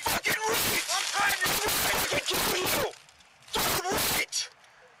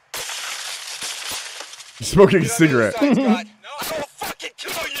 He's smoking a cigarette. I will fucking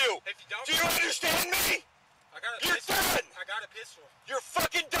kill you! Do you understand me? You're done! I got a pistol. You're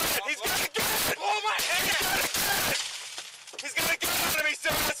fucking done! He's got a gun! Oh my head! He's got a gun on me,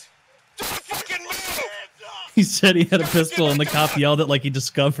 Simmons! Don't fucking move! He said he had a pistol, and the cop yelled it like he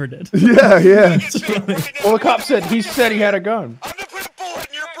discovered it. Yeah. Well, the cop said he had a gun. I'm gonna put a bullet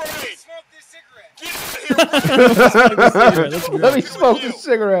in your brain! Smoke this cigarette! Get out of here! Let me smoke this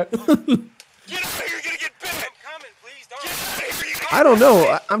cigarette. Get out of here! You're gonna get bit! I'm coming, please don't. Get out of here! I don't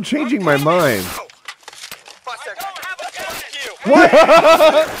know. I'm changing my mind. What?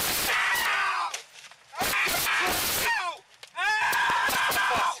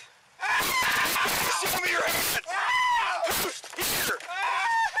 Show me your hands!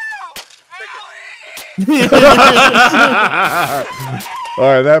 All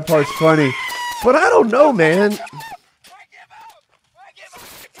right, that part's funny. But I don't know, man.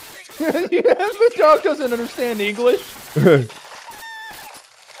 The dog doesn't understand English.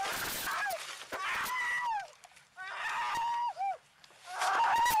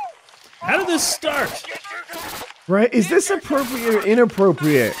 How did this start? Right? Is this appropriate or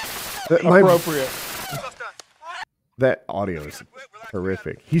inappropriate? Appropriate. That audio is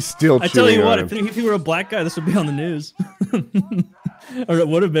horrific. He's still chewing I tell you on what, him. if he were a black guy, this would be on the news. Or it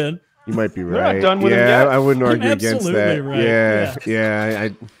would have been. You might be They're right. not done with him yeah, yet. I wouldn't argue against Absolutely that. right. Yeah. I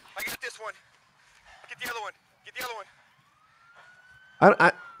got this one. Get the other one. Get the other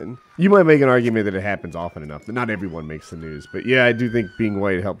one. You might make an argument that it happens often enough that not everyone makes the news. But yeah, I do think being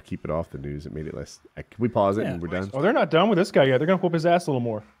white helped keep it off the news. It made it less. Can we pause it and we're done? Oh, they're not done with this guy yet. They're gonna whoop his ass a little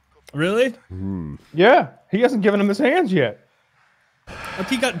more. Really? Yeah, he hasn't given him his hands yet. Like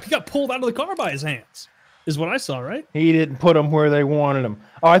he got pulled out of the car by his hands, is what I saw, right? He didn't put him where they wanted him.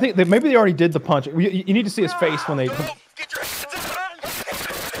 Oh, I think maybe they already did the punch. You need to see his face when they. Get your hands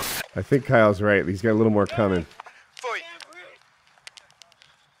up! I think Kyle's right. He's got a little more coming. Fight.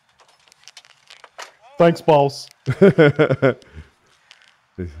 Thanks, balls.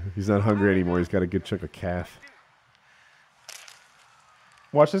 He's not hungry anymore. He's got a good chunk of calf.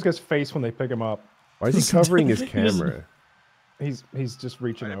 Watch this guy's face when they pick him up. Why is he covering his camera? He's just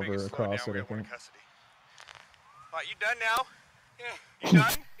reaching All right, over make it slow across down. it, We're I gonna think. custody. All right, you done now? Yeah. You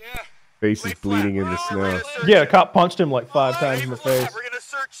done? Yeah. Face Lay is bleeding flat. in the Oh, snow. we're gonna search Yeah, the you. cop punched him like 5 All times right, in the flat. face. We're gonna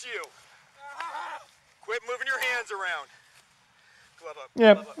search you. Quit moving your hands around. Glove up.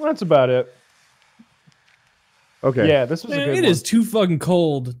 Yeah, Glove up. that's about it. Okay. Yeah, this was a Man, good it one. is too fucking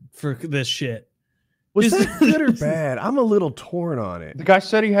cold for this shit. Was Is- that good or bad? I'm a little torn on it. The guy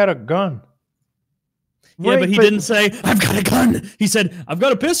said he had a gun. Yeah, Right, but he didn't say, I've got a gun. He said, I've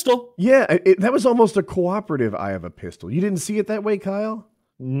got a pistol. Yeah, that was almost a cooperative. I have a pistol. You didn't see it that way, Kyle?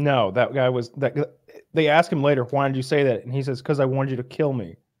 No, that guy was that. They asked him later, "Why did you say that?" And he says, "Because I wanted you to kill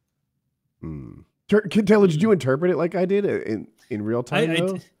me." Taylor, did you interpret it like I did in real time?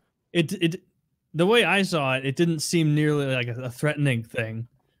 though? The way I saw it, it didn't seem nearly like a threatening thing.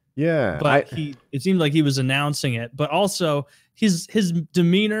 Yeah, But it seemed like he was announcing it. But also his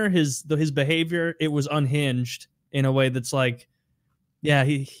demeanor, his behavior, it was unhinged in a way that's like, yeah,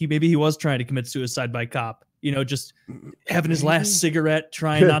 he maybe he was trying to commit suicide by cop. You know, just having his last cigarette,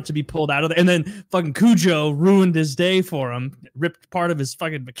 trying not to be pulled out of there. And then fucking Cujo ruined his day for him, ripped part of his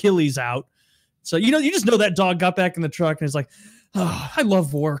fucking Achilles out. So, you just know that dog got back in the truck and is like, oh, I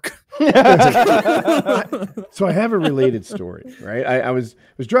love work. So I have a related story, right? I was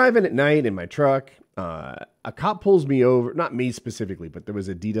driving at night in my truck. A cop pulls me over, not me specifically, but there was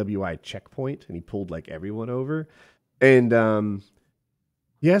a DWI checkpoint, and he pulled like everyone over. And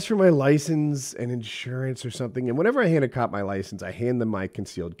he asked for my license and insurance or something. And whenever I hand a cop my license, I hand them my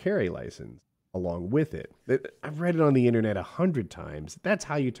concealed carry license along with it. I've read it on the internet 100 times. That's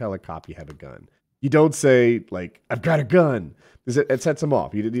how you tell a cop you have a gun. You don't say, like, I've got a gun. It sets them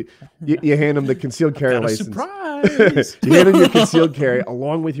off. You hand them the concealed carry license. Surprise! You hand them your concealed carry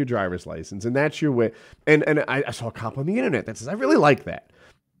along with your driver's license, and that's your way. And I saw a cop on the internet that says, I really like that.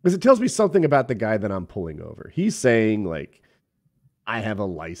 Because it tells me something about the guy that I'm pulling over. He's saying, like, I have a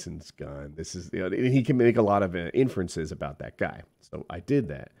licensed gun. This is, and he can make a lot of inferences about that guy. So I did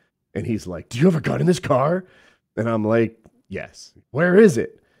that. And he's like, do you have a gun in this car? And I'm like, yes. Where is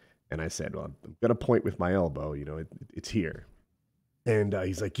it? And I said, well, I'm going to point with my elbow. It's here. And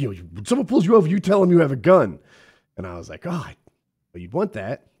he's like, when someone pulls you over, you tell them you have a gun. And I was like, well, you'd want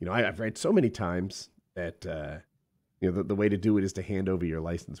that. I've read so many times that, the way to do it is to hand over your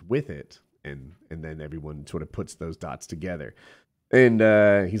license with it. And then everyone sort of puts those dots together.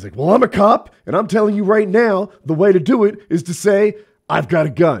 And he's like, well, I'm a cop, and I'm telling you right now, the way to do it is to say, I've got a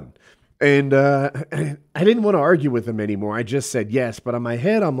gun. And I didn't want to argue with him anymore. I just said yes. But on my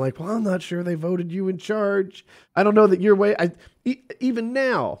head, I'm like, well, I'm not sure they voted you in charge. I don't know that your way, even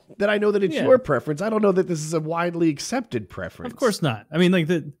now that I know that it's your preference, I don't know that this is a widely accepted preference. Of course not. I mean, like,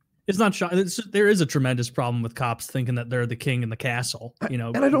 it's not shocking. There is a tremendous problem with cops thinking that they're the king in the castle, And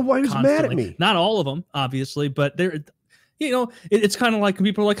I don't know why he's mad at me. Not all of them, obviously, but they're... it's kind of like when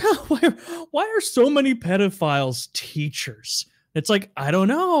people are like, why are so many pedophiles teachers? It's like, I don't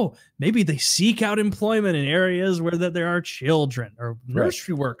know. Maybe they seek out employment in areas where there are children or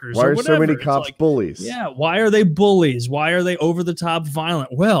nursery workers. Why or are whatever. so many It's cops like, bullies? Yeah, why are they bullies? Why are they over the top violent?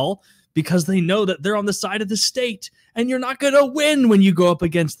 Well, because they know that they're on the side of the state, and you're not going to win when you go up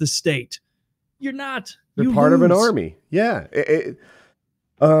against the state. You're not. They're part of an army. Yeah.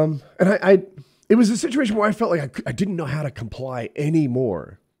 And it was a situation where I felt like I didn't know how to comply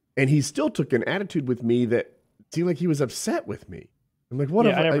anymore. And he still took an attitude with me that seemed like he was upset with me. I'm like, what?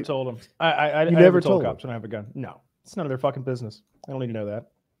 Yeah, I never told him. I You never never told told cops when I have a gun. No, it's none of their fucking business. I don't need to know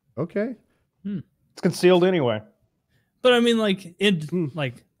that. Okay. It's concealed anyway. But I mean, like,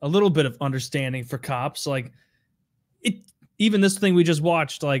 like a little bit of understanding for cops, like even this thing we just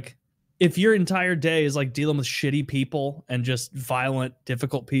watched, like, if your entire day is like dealing with shitty people and just violent,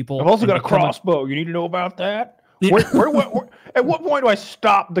 difficult people. I've also and got a becoming- crossbow. You need to know about that? Yeah. Where, at what point do I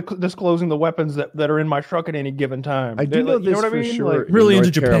stop disclosing the weapons that are in my truck at any given time? I do know You this what I for mean? sure. Like, in Really North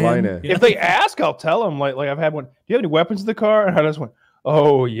into Japan. Carolina. Yeah. if they ask, I'll tell them. Like I've had one. Do you have any weapons in the car? And I just went,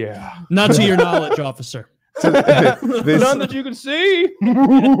 oh yeah, Not to your knowledge, officer. none that you can see.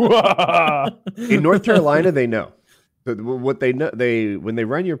 In North Carolina, they know. What they know, when they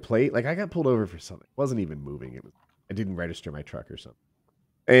run your plate, like I got pulled over for something. It wasn't even moving. I didn't register my truck or something.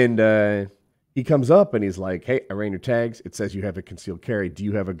 And he comes up and he's like, hey, I ran your tags. It says you have a concealed carry. Do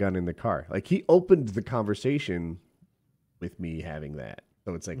you have a gun in the car? Like he opened the conversation with me having that.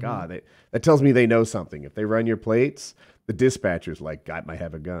 So it's like, that tells me they know something. If they run your plates, the dispatcher's like, I might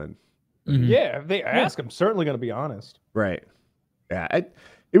have a gun. Yeah, if they ask, I'm certainly going to be honest. Right. Yeah.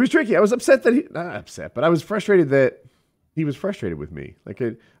 It was tricky. I was upset that not upset, but I was frustrated that he was frustrated with me. Like,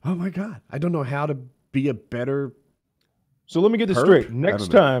 oh my God, I don't know how to be a better. So let me get this Perp? straight. I Next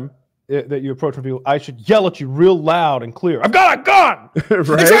don't know. time that you approach people, I should yell at you real loud and clear. I've got a gun.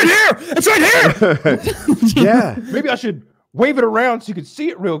 Right? It's right here. It's right here. Yeah. Maybe I should wave it around so you can see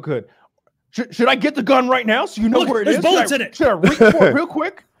it real good. Should I get the gun right now so you know Look, where it there's is? bullets in it. Should I reach for it real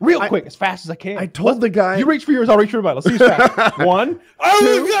quick? Real quick, as fast as I can. I told the guy. You reach for yours, I'll reach for mine. Let's see who's fast. One,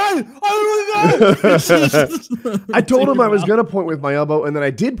 I I told him I was going to point with my elbow, and then I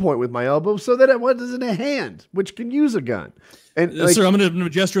did point with my elbow so that it wasn't a hand, which can use a gun. And like, Sir, I'm going to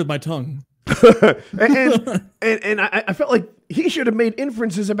gesture with my tongue. and I felt like he should have made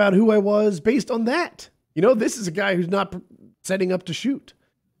inferences about who I was based on that. You know, this is a guy who's not setting up to shoot.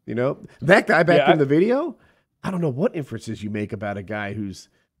 You know, that guy back in the video, I don't know what inferences you make about a guy who's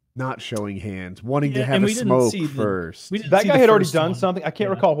not showing hands, wanting to have a smoke first. That guy had already done something. I can't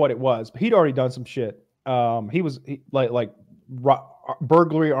recall what it was, but he'd already done some shit. He was like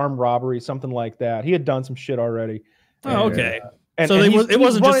burglary, armed robbery, something like that. He had done some shit already. Oh, okay. So it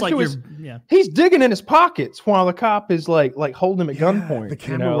wasn't just like he's digging in his pockets while the cop is like holding him at gunpoint. The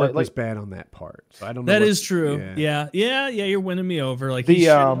camera work was bad on that part, so I don't know. That is true. Yeah. You're winning me over. Like he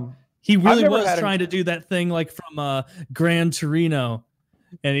he really was trying to do that thing like from Gran Torino,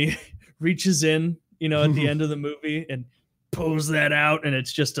 and he reaches in, you know, at the end of the movie and pulls that out, and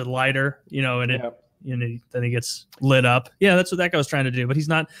it's just a lighter, you know, and then he gets lit up. Yeah, that's what that guy was trying to do, but he's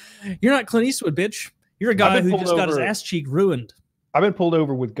not. You're not Clint Eastwood, bitch. You're a guy who just got his ass cheek ruined. I've been pulled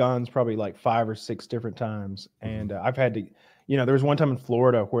over with guns probably like 5 or 6 different times. And I've had to, you know, there was one time in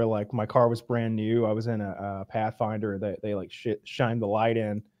Florida where like my car was brand new. I was in a Pathfinder that they like shined the light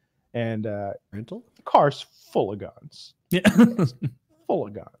in, and rental the car's full of guns. Yeah. Full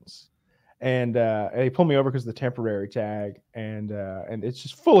of guns. And they pulled me over because of the temporary tag, and it's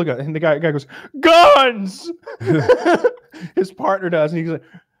just full of guns. And the guy goes, guns! His partner does, and he's like,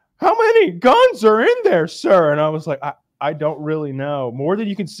 how many guns are in there, sir? And I was like, I don't really know. More than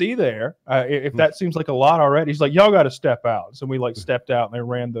you can see there. If that seems like a lot already. He's like, y'all got to step out. So we like stepped out, and they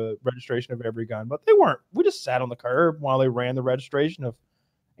ran the registration of every gun. But they weren't. We just sat on the curb while they ran the registration of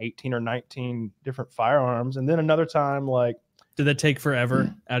 18 or 19 different firearms. And then another time, like, did that take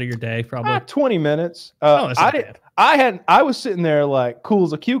forever out of your day? Probably 20 minutes. That's not bad. I was sitting there like cool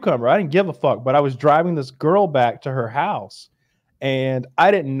as a cucumber. I didn't give a fuck, but I was driving this girl back to her house, and I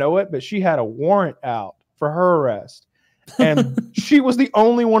didn't know it, but she had a warrant out for her arrest. And she was the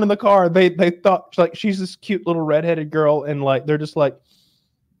only one in the car. They thought like she's this cute little redheaded girl, and like they're just like,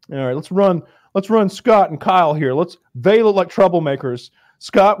 all right, let's run Scott and Kyle here. They look like troublemakers.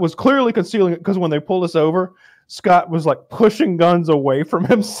 Scott was clearly concealing it because when they pulled us over, Scott was like pushing guns away from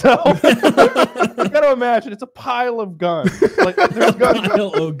himself. You got to imagine it's a pile of guns. Like there's guns.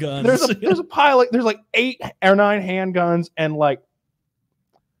 Pile of guns. There's a pile. There's like 8 or 9 handguns and like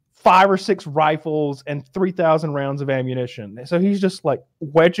 5 or 6 rifles and 3,000 rounds of ammunition. So he's just like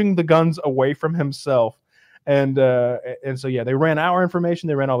wedging the guns away from himself. And so yeah, they ran our information.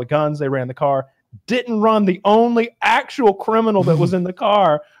 They ran all the guns. They ran the car. Didn't run the only actual criminal that was in the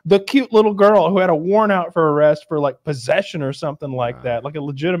car, the cute little girl who had a warrant out for arrest for like possession or something like that, like a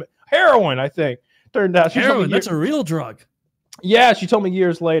legitimate heroin, I think. Turned out heroin, that's a real drug. Yeah, she told me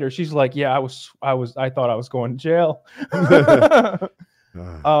years later. She's like, yeah, I thought I was going to jail.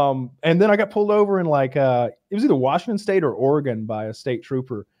 And then I got pulled over in like it was either Washington State or Oregon by a state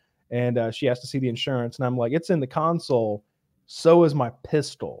trooper, and she asked to see the insurance, and I'm like, it's in the console. So is my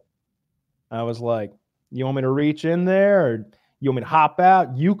pistol. I was like, you want me to reach in there, or you want me to hop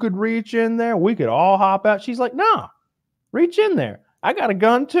out? You could reach in there. We could all hop out. She's like, nah, reach in there. I got a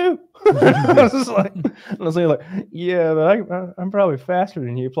gun too. I was like, yeah, but I'm probably faster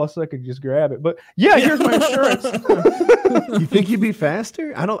than you. Plus, I could just grab it. But yeah, here's my insurance. You think you'd be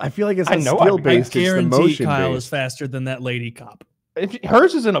faster? I feel like it's skill I based. guarantee Kyle is faster than that lady cop.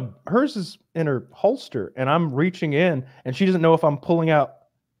 Hers is in her holster, and I'm reaching in, and she doesn't know if I'm pulling out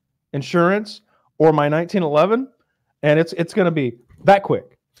insurance or my 1911, and it's going to be that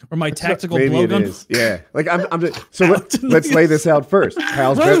quick. Or my tactical blowgun. Yeah. Like let's lay this out first.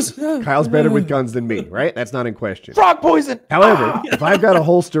 Kyle's better with guns than me, right? That's not in question. Frog poison. However, if I've got a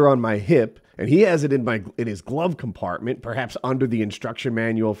holster on my hip and he has it in his glove compartment, perhaps under the instruction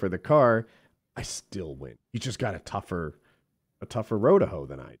manual for the car, I still win. You just got a tougher road to hoe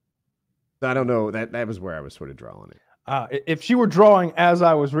than I. I don't know. That was where I was sort of drawing it. If she were drawing as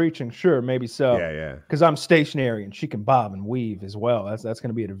I was reaching, sure, maybe so. Yeah. Because I'm stationary and she can bob and weave as well. That's going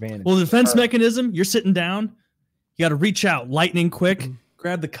to be an advantage. Well, the defense mechanism, you're sitting down, you got to reach out lightning quick,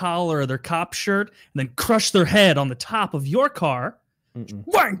 grab the collar of their cop shirt, and then crush their head on the top of your car.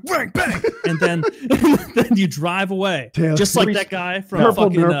 Bang, bang, bang. And then you drive away. Just like that guy from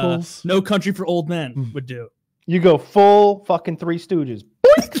fucking No Country for Old Men would do. You go full fucking Three Stooges.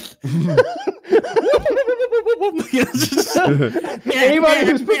 Anybody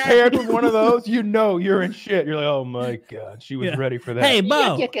who's prepared for one of those, you know you're in shit. You're like, oh my god, she was ready for that. Hey,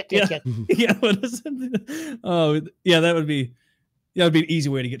 Bo. Yeah. What is it? Oh, yeah. That would be an easy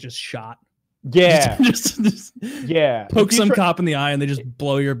way to get just shot. Yeah, just yeah. poke some cop in the eye and they just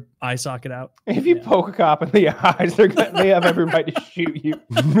blow your eye socket out. If you poke a cop in the eyes, they have every right to shoot you.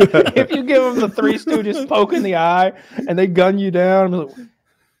 If you give them the Three Stooges poke in the eye and they gun you down, like,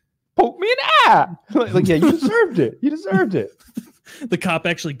 poke me in the eye. Like, yeah, you deserved it. You deserved it. The cop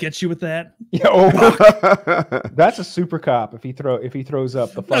actually gets you with that. Yeah, oh, that's a super cop. If he throws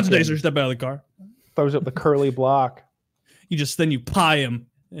up the That's fucking, Dazer, step out of the car. throws up the curly block. Then you pie him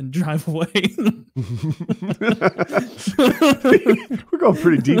and drive away. We're going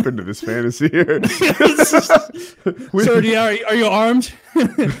pretty deep into this fantasy here. Sir, are you armed?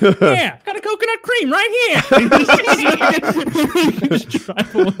 Yeah, got a coconut cream right here. You just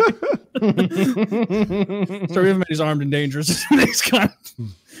drive away. So everybody's armed and dangerous. He's got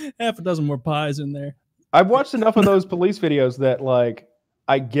half a dozen more pies in there. I've watched enough of those police videos that like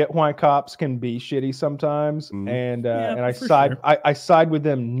I get why cops can be shitty sometimes, and I side sure. I side with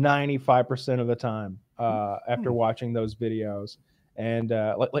them 95% of the time after watching those videos. And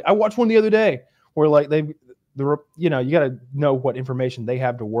like I watched one the other day where like you got to know what information they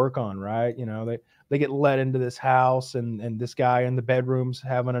have to work on, right? You know, they get let into this house and this guy in the bedroom's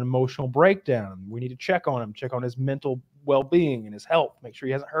having an emotional breakdown. We need to check on him, check on his mental well-being and his health, make sure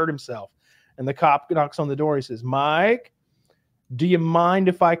he hasn't hurt himself. And the cop knocks on the door. He says, "Mike, do you mind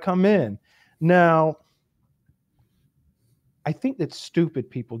if I come in?" Now, I think that stupid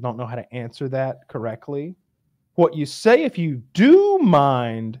people don't know how to answer that correctly. What you say if you do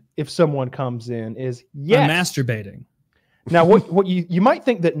mind if someone comes in is yes. I'm masturbating. Now, what you might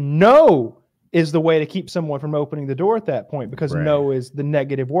think that no is the way to keep someone from opening the door at that point because Right. no is the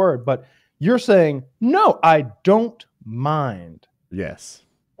negative word. But you're saying, no, I don't mind. Yes.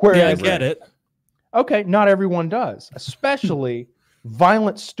 Whereas, Yeah, I get it. okay, not everyone does, especially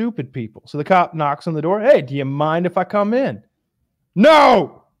violent, stupid people. So the cop knocks on the door. "Hey, do you mind if I come in?"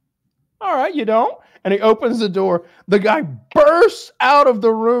 "No." "All right, you don't." And he opens the door. The guy bursts out of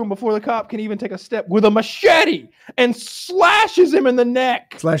the room before the cop can even take a step with a machete and slashes him in the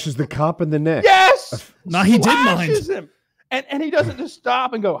neck. Slashes the cop in the neck. Yes. No, he did mind. Slashes him. And he doesn't just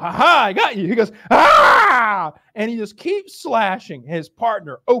stop and go, "Ha ha, I got you." He goes, "Ah!" And he just keeps slashing. His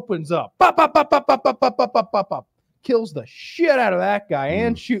partner opens up. Pop, pop, pop, pop, pop, pop, pop, pop, pop, pop, pop. Kills the shit out of that guy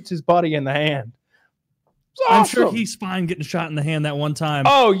and shoots his buddy in the hand. It's I'm awesome. sure he's fine getting shot in the hand that one time.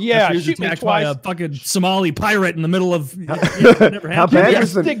 Oh, yeah. After he was Shoot me attacked by twice. a fucking Somali pirate in the middle of. How Give bad me a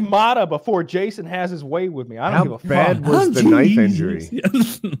was the stigmata before Jason has his way with me. I don't how give a bad fuck. was the knife injury?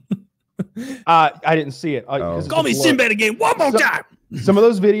 I didn't see it. 'Cause it's Call a me blur. Sinbad again one more time. Some of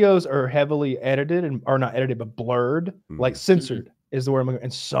those videos are heavily edited and are not edited, but blurred, like censored is the word I'm going.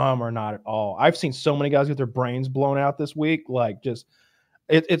 And some are not at all. I've seen so many guys get their brains blown out this week. Like just,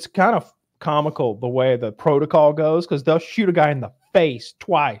 it's kind of comical the way the protocol goes because they'll shoot a guy in the face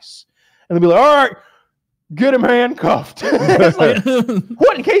twice and they'll be like, "All right, get him handcuffed." It's like,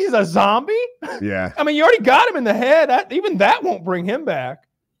 what, in case he's a zombie? Yeah. I mean, you already got him in the head. Even that won't bring him back.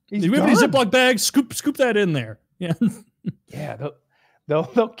 He's You have any done. Ziploc bags? Scoop that in there. Yeah. Yeah,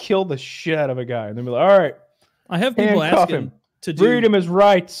 they'll kill the shit out of a guy and they'll be like, "All right, I have people handcuff asking him, to do. read him his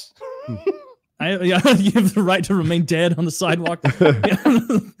rights." You have the right to remain dead on the sidewalk.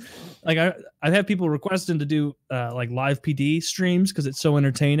 Like I have people requesting to do like live PD streams because it's so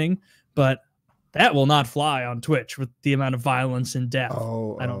entertaining, but that will not fly on Twitch with the amount of violence and death.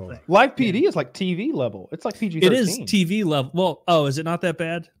 I don't think. Live PD is like TV level. It's like PG-13. It is TV level. Well, is it not that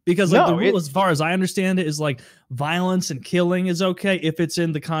bad? Because like No, the rule, as far as I understand it, is like violence and killing is okay if it's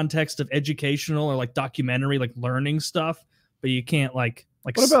in the context of educational or like documentary, like learning stuff. But you can't like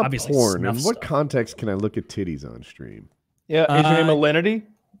What about obviously porn? snuff In what stuff. context can I look at titties on stream? Yeah, is your name Alinity?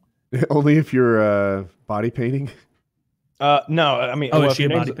 Only if you're body painting. No, I mean, Oh, well, is if she a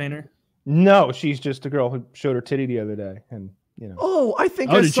your name's- body painter? No, she's just a girl who showed her titty the other day, and you know. Oh, I think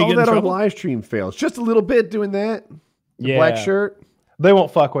Oh, I did she saw get in that on trouble? live stream fails. Just a little bit doing that. The Yeah. black shirt. They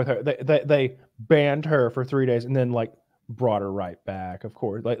won't fuck with her. They banned her for 3 days and then like brought her right back. Of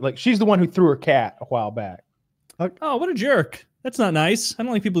course, like she's the one who threw her cat a while back. Oh, what a jerk! That's not nice. I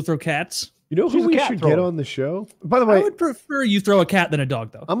don't like people who throw cats. You know She's who a we cat should thrower. get on the show? By the I way, would prefer you throw a cat than a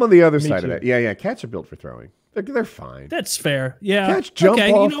dog, though. I'm on the other Me side too. of that. Yeah, cats are built for throwing. They're fine. That's fair. Yeah. Cats jump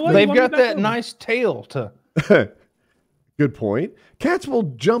okay, off you know what? They've You want me got back that over? nice tail to. Good point. Cats will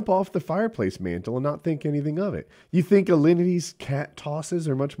jump off the fireplace mantle and not think anything of it. You think Alinity's cat tosses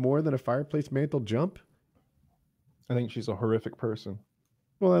are much more than a fireplace mantle jump? I think she's a horrific person.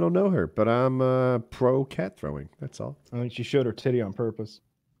 Well, I don't know her, but I'm pro cat throwing. That's all. I think she showed her titty on purpose.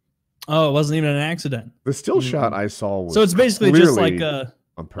 Oh, it wasn't even an accident. The still shot I saw was So it's basically just clearly like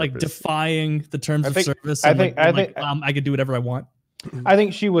on like purpose. defying the terms I of think- service. I And think- like, I being think- like, I could do whatever I want. I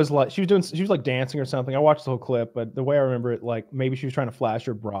think she was like dancing or something. I watched the whole clip, but the way I remember it, like maybe she was trying to flash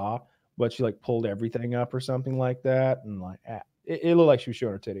her bra, but she like pulled everything up or something like that, and like it looked like she was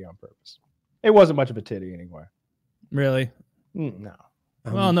showing her titty on purpose. It wasn't much of a titty anyway. Really? No.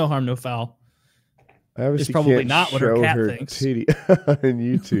 Well, no harm, no foul. I obviously probably can't not what her show cat her thinks. titty on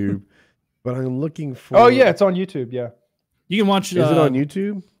YouTube, but I'm looking for. Oh yeah, it's on YouTube. Yeah, You can watch. Is it on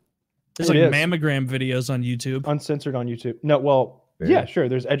YouTube? There's It like is. mammogram videos on YouTube. uncensored on YouTube. No, well, Yeah. yeah, sure.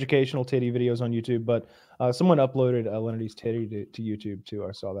 There's educational titty videos on YouTube, but someone uploaded Lenity's titty to YouTube too.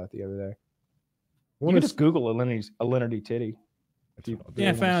 I saw that the other day. You can just Google a Lenity titty. if you Yeah, really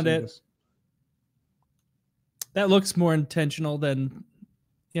wanna found see it. this. That looks more intentional than.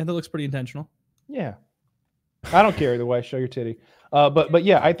 Yeah, that looks pretty intentional. Yeah, I don't care either way. Show your titty. But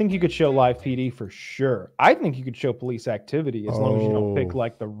yeah, I think you could show live PD for sure. I think you could show police activity as long as you don't pick Oh.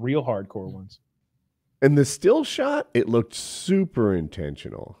 like the real hardcore ones. In the still shot, it looked super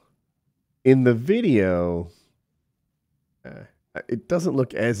intentional. In the video, it doesn't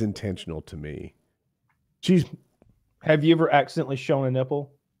look as intentional to me. She's Have you ever accidentally shown a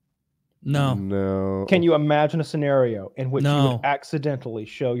nipple? No. no. Can you imagine a scenario in which you No. would accidentally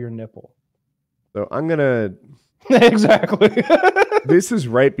show your nipple? So I'm gonna. Exactly. This is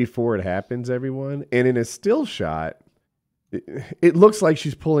right before it happens, everyone. And in a still shot, it looks like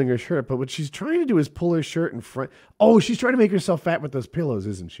she's pulling her shirt, but what she's trying to do is pull her shirt in front. Oh, she's trying to make herself fat with those pillows,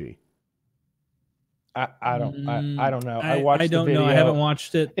 isn't she? I don't know. I watched I don't the know. video. I haven't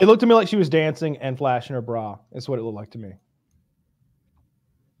watched it. It looked to me like she was dancing and flashing her bra. Is what it looked like to me.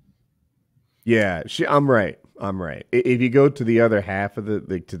 Yeah, I'm right. If you go to the other half of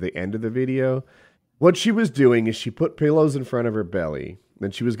to the end of the video, what she was doing is she put pillows in front of her belly.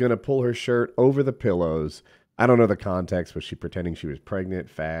 Then she was going to pull her shirt over the pillows. I don't know the context. Was she pretending she was pregnant,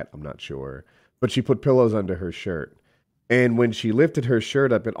 fat? I'm not sure. But she put pillows under her shirt. And when she lifted her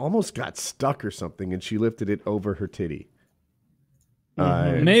shirt up, it almost got stuck or something, and she lifted it over her titty.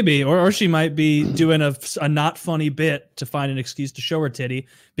 Maybe, or she might be doing a not funny bit to find an excuse to show her titty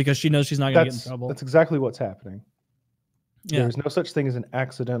because she knows she's not going to get in trouble. That's exactly what's happening. Yeah. There's no such thing as an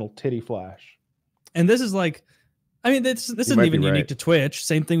accidental titty flash. And this is like, I mean, this isn't might even be unique right. to Twitch.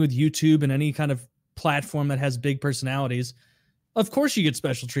 Same thing with YouTube and any kind of platform that has big personalities. Of course, you get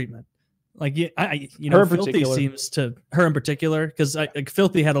special treatment. Like, you know, Her in Filthy particular. seems to her in particular because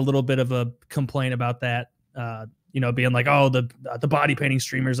Filthy had a little bit of a complaint about that. You know, being like, oh, the body painting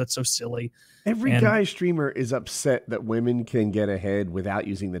streamers, that's so silly. Every And- guy streamer is upset that women can get ahead without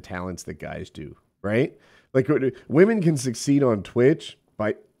using the talents that guys do, right? Like women can succeed on Twitch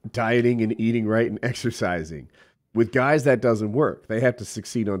by dieting and eating right and exercising. With guys, that doesn't work. They have to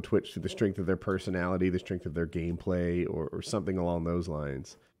succeed on Twitch through the strength of their personality, the strength of their gameplay, or something along those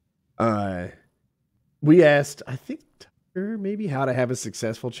lines. We asked, I think, Tucker maybe how to have a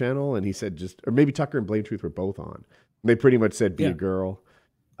successful channel, and he said or maybe Tucker and Blame Truth were both on. And they pretty much said, be Yeah. a girl.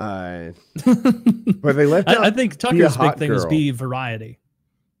 But they left out. I think be a Tucker's hot big thing was girl. be variety.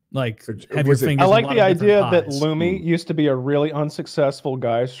 Like, Or have your was it- fingers I in a like lot the of different idea that pies. Lumi used to be a really unsuccessful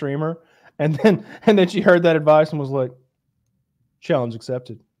guy streamer, and then she heard that advice and was like, "Challenge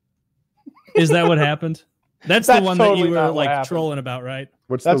accepted." Is that what happened? That's the That's one totally that you were not what like happened. trolling about, right?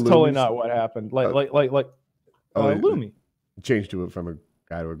 What's That's the totally Loomis? not what happened. Like Oh, Lumi. Changed to it from a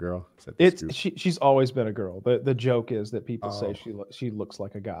guy to a girl. Is that the scoop? She's always been a girl. The joke is that people Oh. say she looks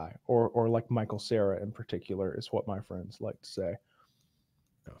like a guy, or like Michael Cera in particular is what my friends like to say.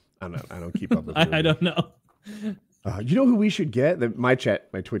 I don't keep up with I Lumi. don't know. You know who we should get? My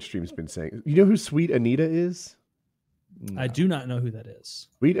Twitch stream's been saying. You know who Sweet Anita is? I do not know who that is.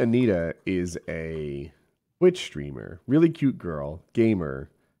 Sweet Anita is a Twitch streamer, really cute girl, gamer,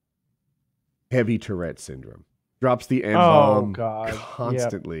 heavy Tourette syndrome. Drops the M bomb God. Yep.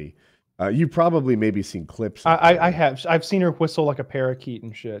 constantly. You probably maybe seen clips. of I her. have. I've seen her whistle like a parakeet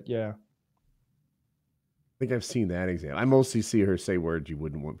and shit. Yeah. I think I've seen that example. I mostly see her say words you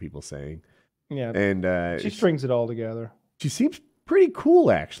wouldn't want people saying. Yeah. And She strings it all together. she seems pretty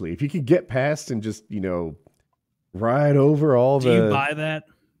cool, actually. If you could get past and just, ride over all Do the... you buy that?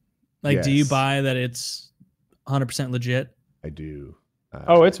 Like, do you Yes. buy that it's 100% legit? I do.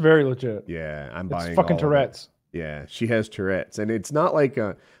 Oh, it's very legit. Yeah, I'm It's buying fucking all of it. Tourette's. Yeah, she has Tourette's. And it's not like...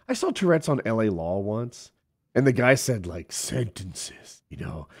 I saw Tourette's on LA Law once, and the guy said, like, sentences,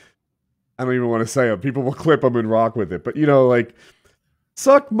 I don't even want to say them. People will clip them and rock with it. But, like,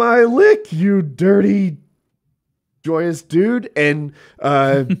 suck my lick, you dirty joyous dude, and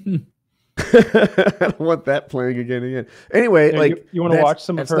I don't want that playing again. Anyway, Yeah, like you want to watch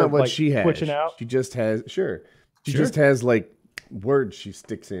some of that's her not what like she has. twitching out? She just has She just has like words she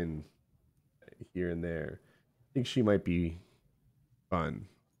sticks in here and there. I think she might be fun.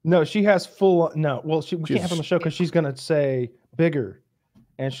 No, she has full. No, well, we can't She's- have her on the show because she's gonna say bigger,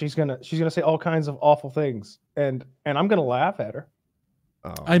 and she's gonna say all kinds of awful things, and I'm gonna laugh at her.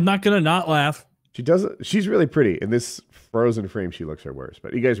 Oh. I'm not gonna not laugh. She doesn't. She's really pretty. In this frozen frame, she looks her worst.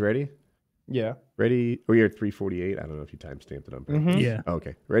 But you guys ready? Yeah. Ready? Oh, you're at 3:48. I don't know if you timestamped it on purpose. Mhm. Yeah.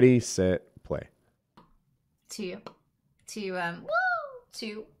 Okay. Ready, set, play.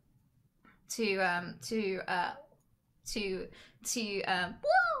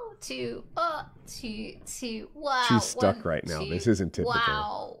 to wow. She's stuck right now. This isn't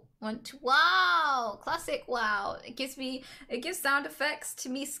typical. Wow. Classic wow. It gives sound effects to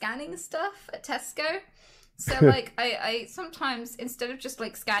me scanning stuff at Tesco. So like I sometimes instead of just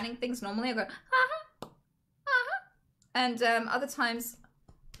like scanning things normally, I go and other times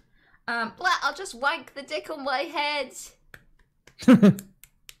I'll just wank the dick on my head.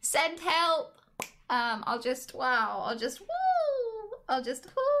 Send help. I'll just woo.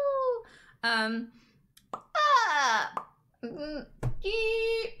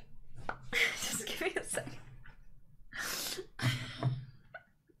 Yeep. Just give me a second.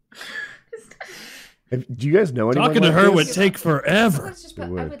 Do you guys know anyone? Talking to like her this? would take forever. I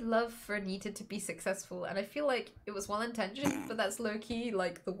would. would love for Anita to be successful, and I feel like it was well intentioned, but that's low key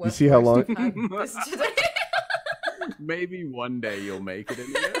like the worst. see how roast long- we've had this today. Maybe one day you'll make it in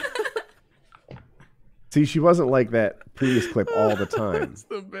here. See, she wasn't like that previous clip all the time. It's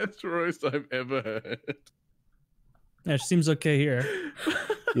the best roast I've ever heard. Yeah, she seems okay here.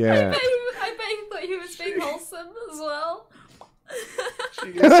 Yeah. I bet he thought he was being wholesome as well.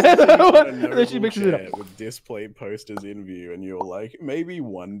 She gets sitting in a Then noble she mixes it up. chair with display posters in view, and you're like, maybe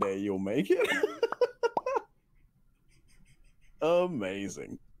one day you'll make it.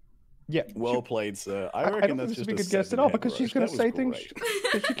 Amazing. Yeah. Well played, sir. I I reckon don't that's think just this would be a a good guest at all secondhand because she's roast. going to That was say things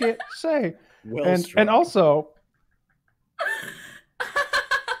great. that she can't say. Well and struck. also,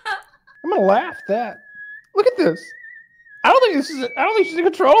 I'm going to laugh at that. Look at this. I don't think she's in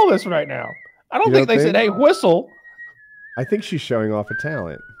control of this right now. I don't You think don't they said, think? "Hey, whistle." I think she's showing off a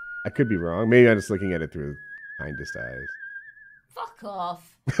talent. I could be wrong. Maybe I'm just looking at it through kindest eyes. Fuck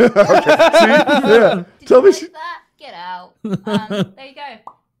off. Okay. See? Yeah. Did Tell you me like she... that? Get out. There you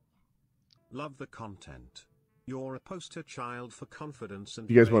go. Love the content. You're a poster child for confidence and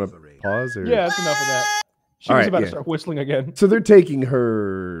You guys want to bravery. pause? Or... Yeah, that's enough of that. She All was right, about yeah. to start whistling again. So they're taking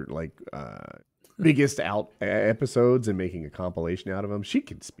her like biggest episodes and making a compilation out of them. She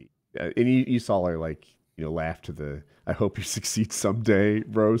can speak, and you saw her like laugh to the "I hope you succeed someday"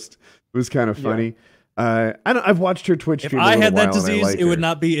 roast. It was kind of funny. I've watched her Twitch If stream. I a had little that while, and I disease, like it would her.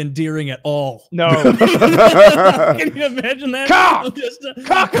 not be endearing at all. No. Can you imagine that? Cock! Just,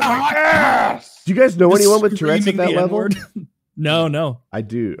 Cock in my ass! Do you guys know just anyone with Tourette's at screaming that the level? N-word. No. I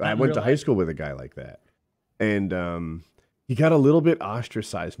do. I Not in went real to high school with a guy like that, and he got a little bit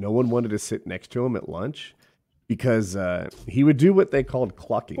ostracized. No one wanted to sit next to him at lunch because he would do what they called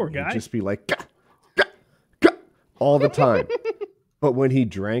clucking. Poor He'd guy. just be like "Gah, gah, gah," all the time. But when he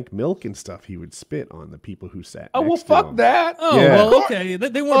drank milk and stuff, he would spit on the people who sat. Oh, well, next to fuck him. that. Oh, Yeah. well, okay.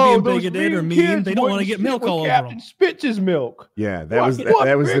 They weren't being those bigoted or mean mean. kids They don't want to wouldn't get sit milk with all over Captain them. Spitz's milk. Yeah, that What- was what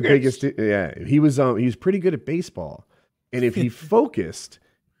that was the bigots? biggest. Yeah, he was pretty good at baseball, and if he focused,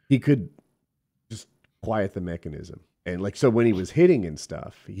 he could just quiet the mechanism. And like so, when he was hitting and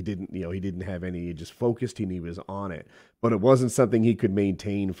stuff, he didn't have any. He just focused and he was on it. But it wasn't something he could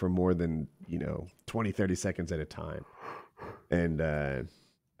maintain for more than 20, 30 seconds at a time. And That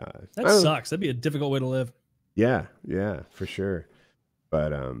I don't- sucks. That'd be a difficult way to live. Yeah, for sure.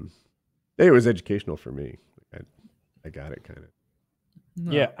 But it was educational for me. I got it kind of.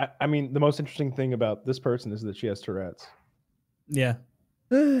 No. Yeah, I mean, the most interesting thing about this person is that she has Tourette's. Yeah.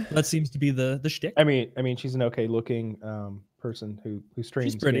 That seems to be the shtick. I mean, she's an okay looking person who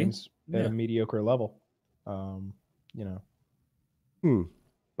streams pretty. games at Yeah. a mediocre level.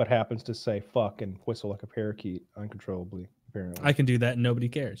 But happens to say fuck and whistle like a parakeet uncontrollably, apparently. I can do that and nobody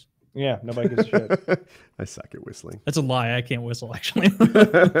cares. Yeah, nobody gives a shit. I suck at whistling. That's a lie. I can't whistle, actually.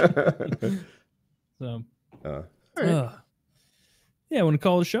 So, yeah, want to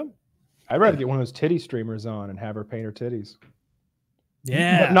call it a show? I'd rather get one of those titty streamers on and have her paint her titties.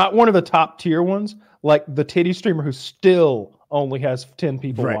 Yeah. But not one of the top tier ones, like the titty streamer who still only has 10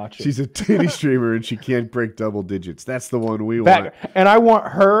 people Right. watching. She's a titty streamer and she can't break double digits. That's the one we want. And I want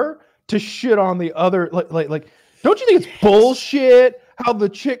her to shit on the other like don't you think it's bullshit how the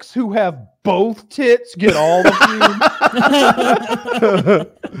chicks who have both tits get all the views.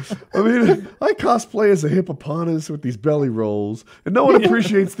 I mean, I cosplay as a hippopotamus with these belly rolls, and no one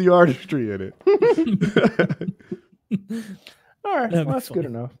appreciates the artistry in it. All right, That'd be well, that's funny. good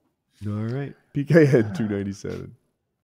enough. All right. PKN 297.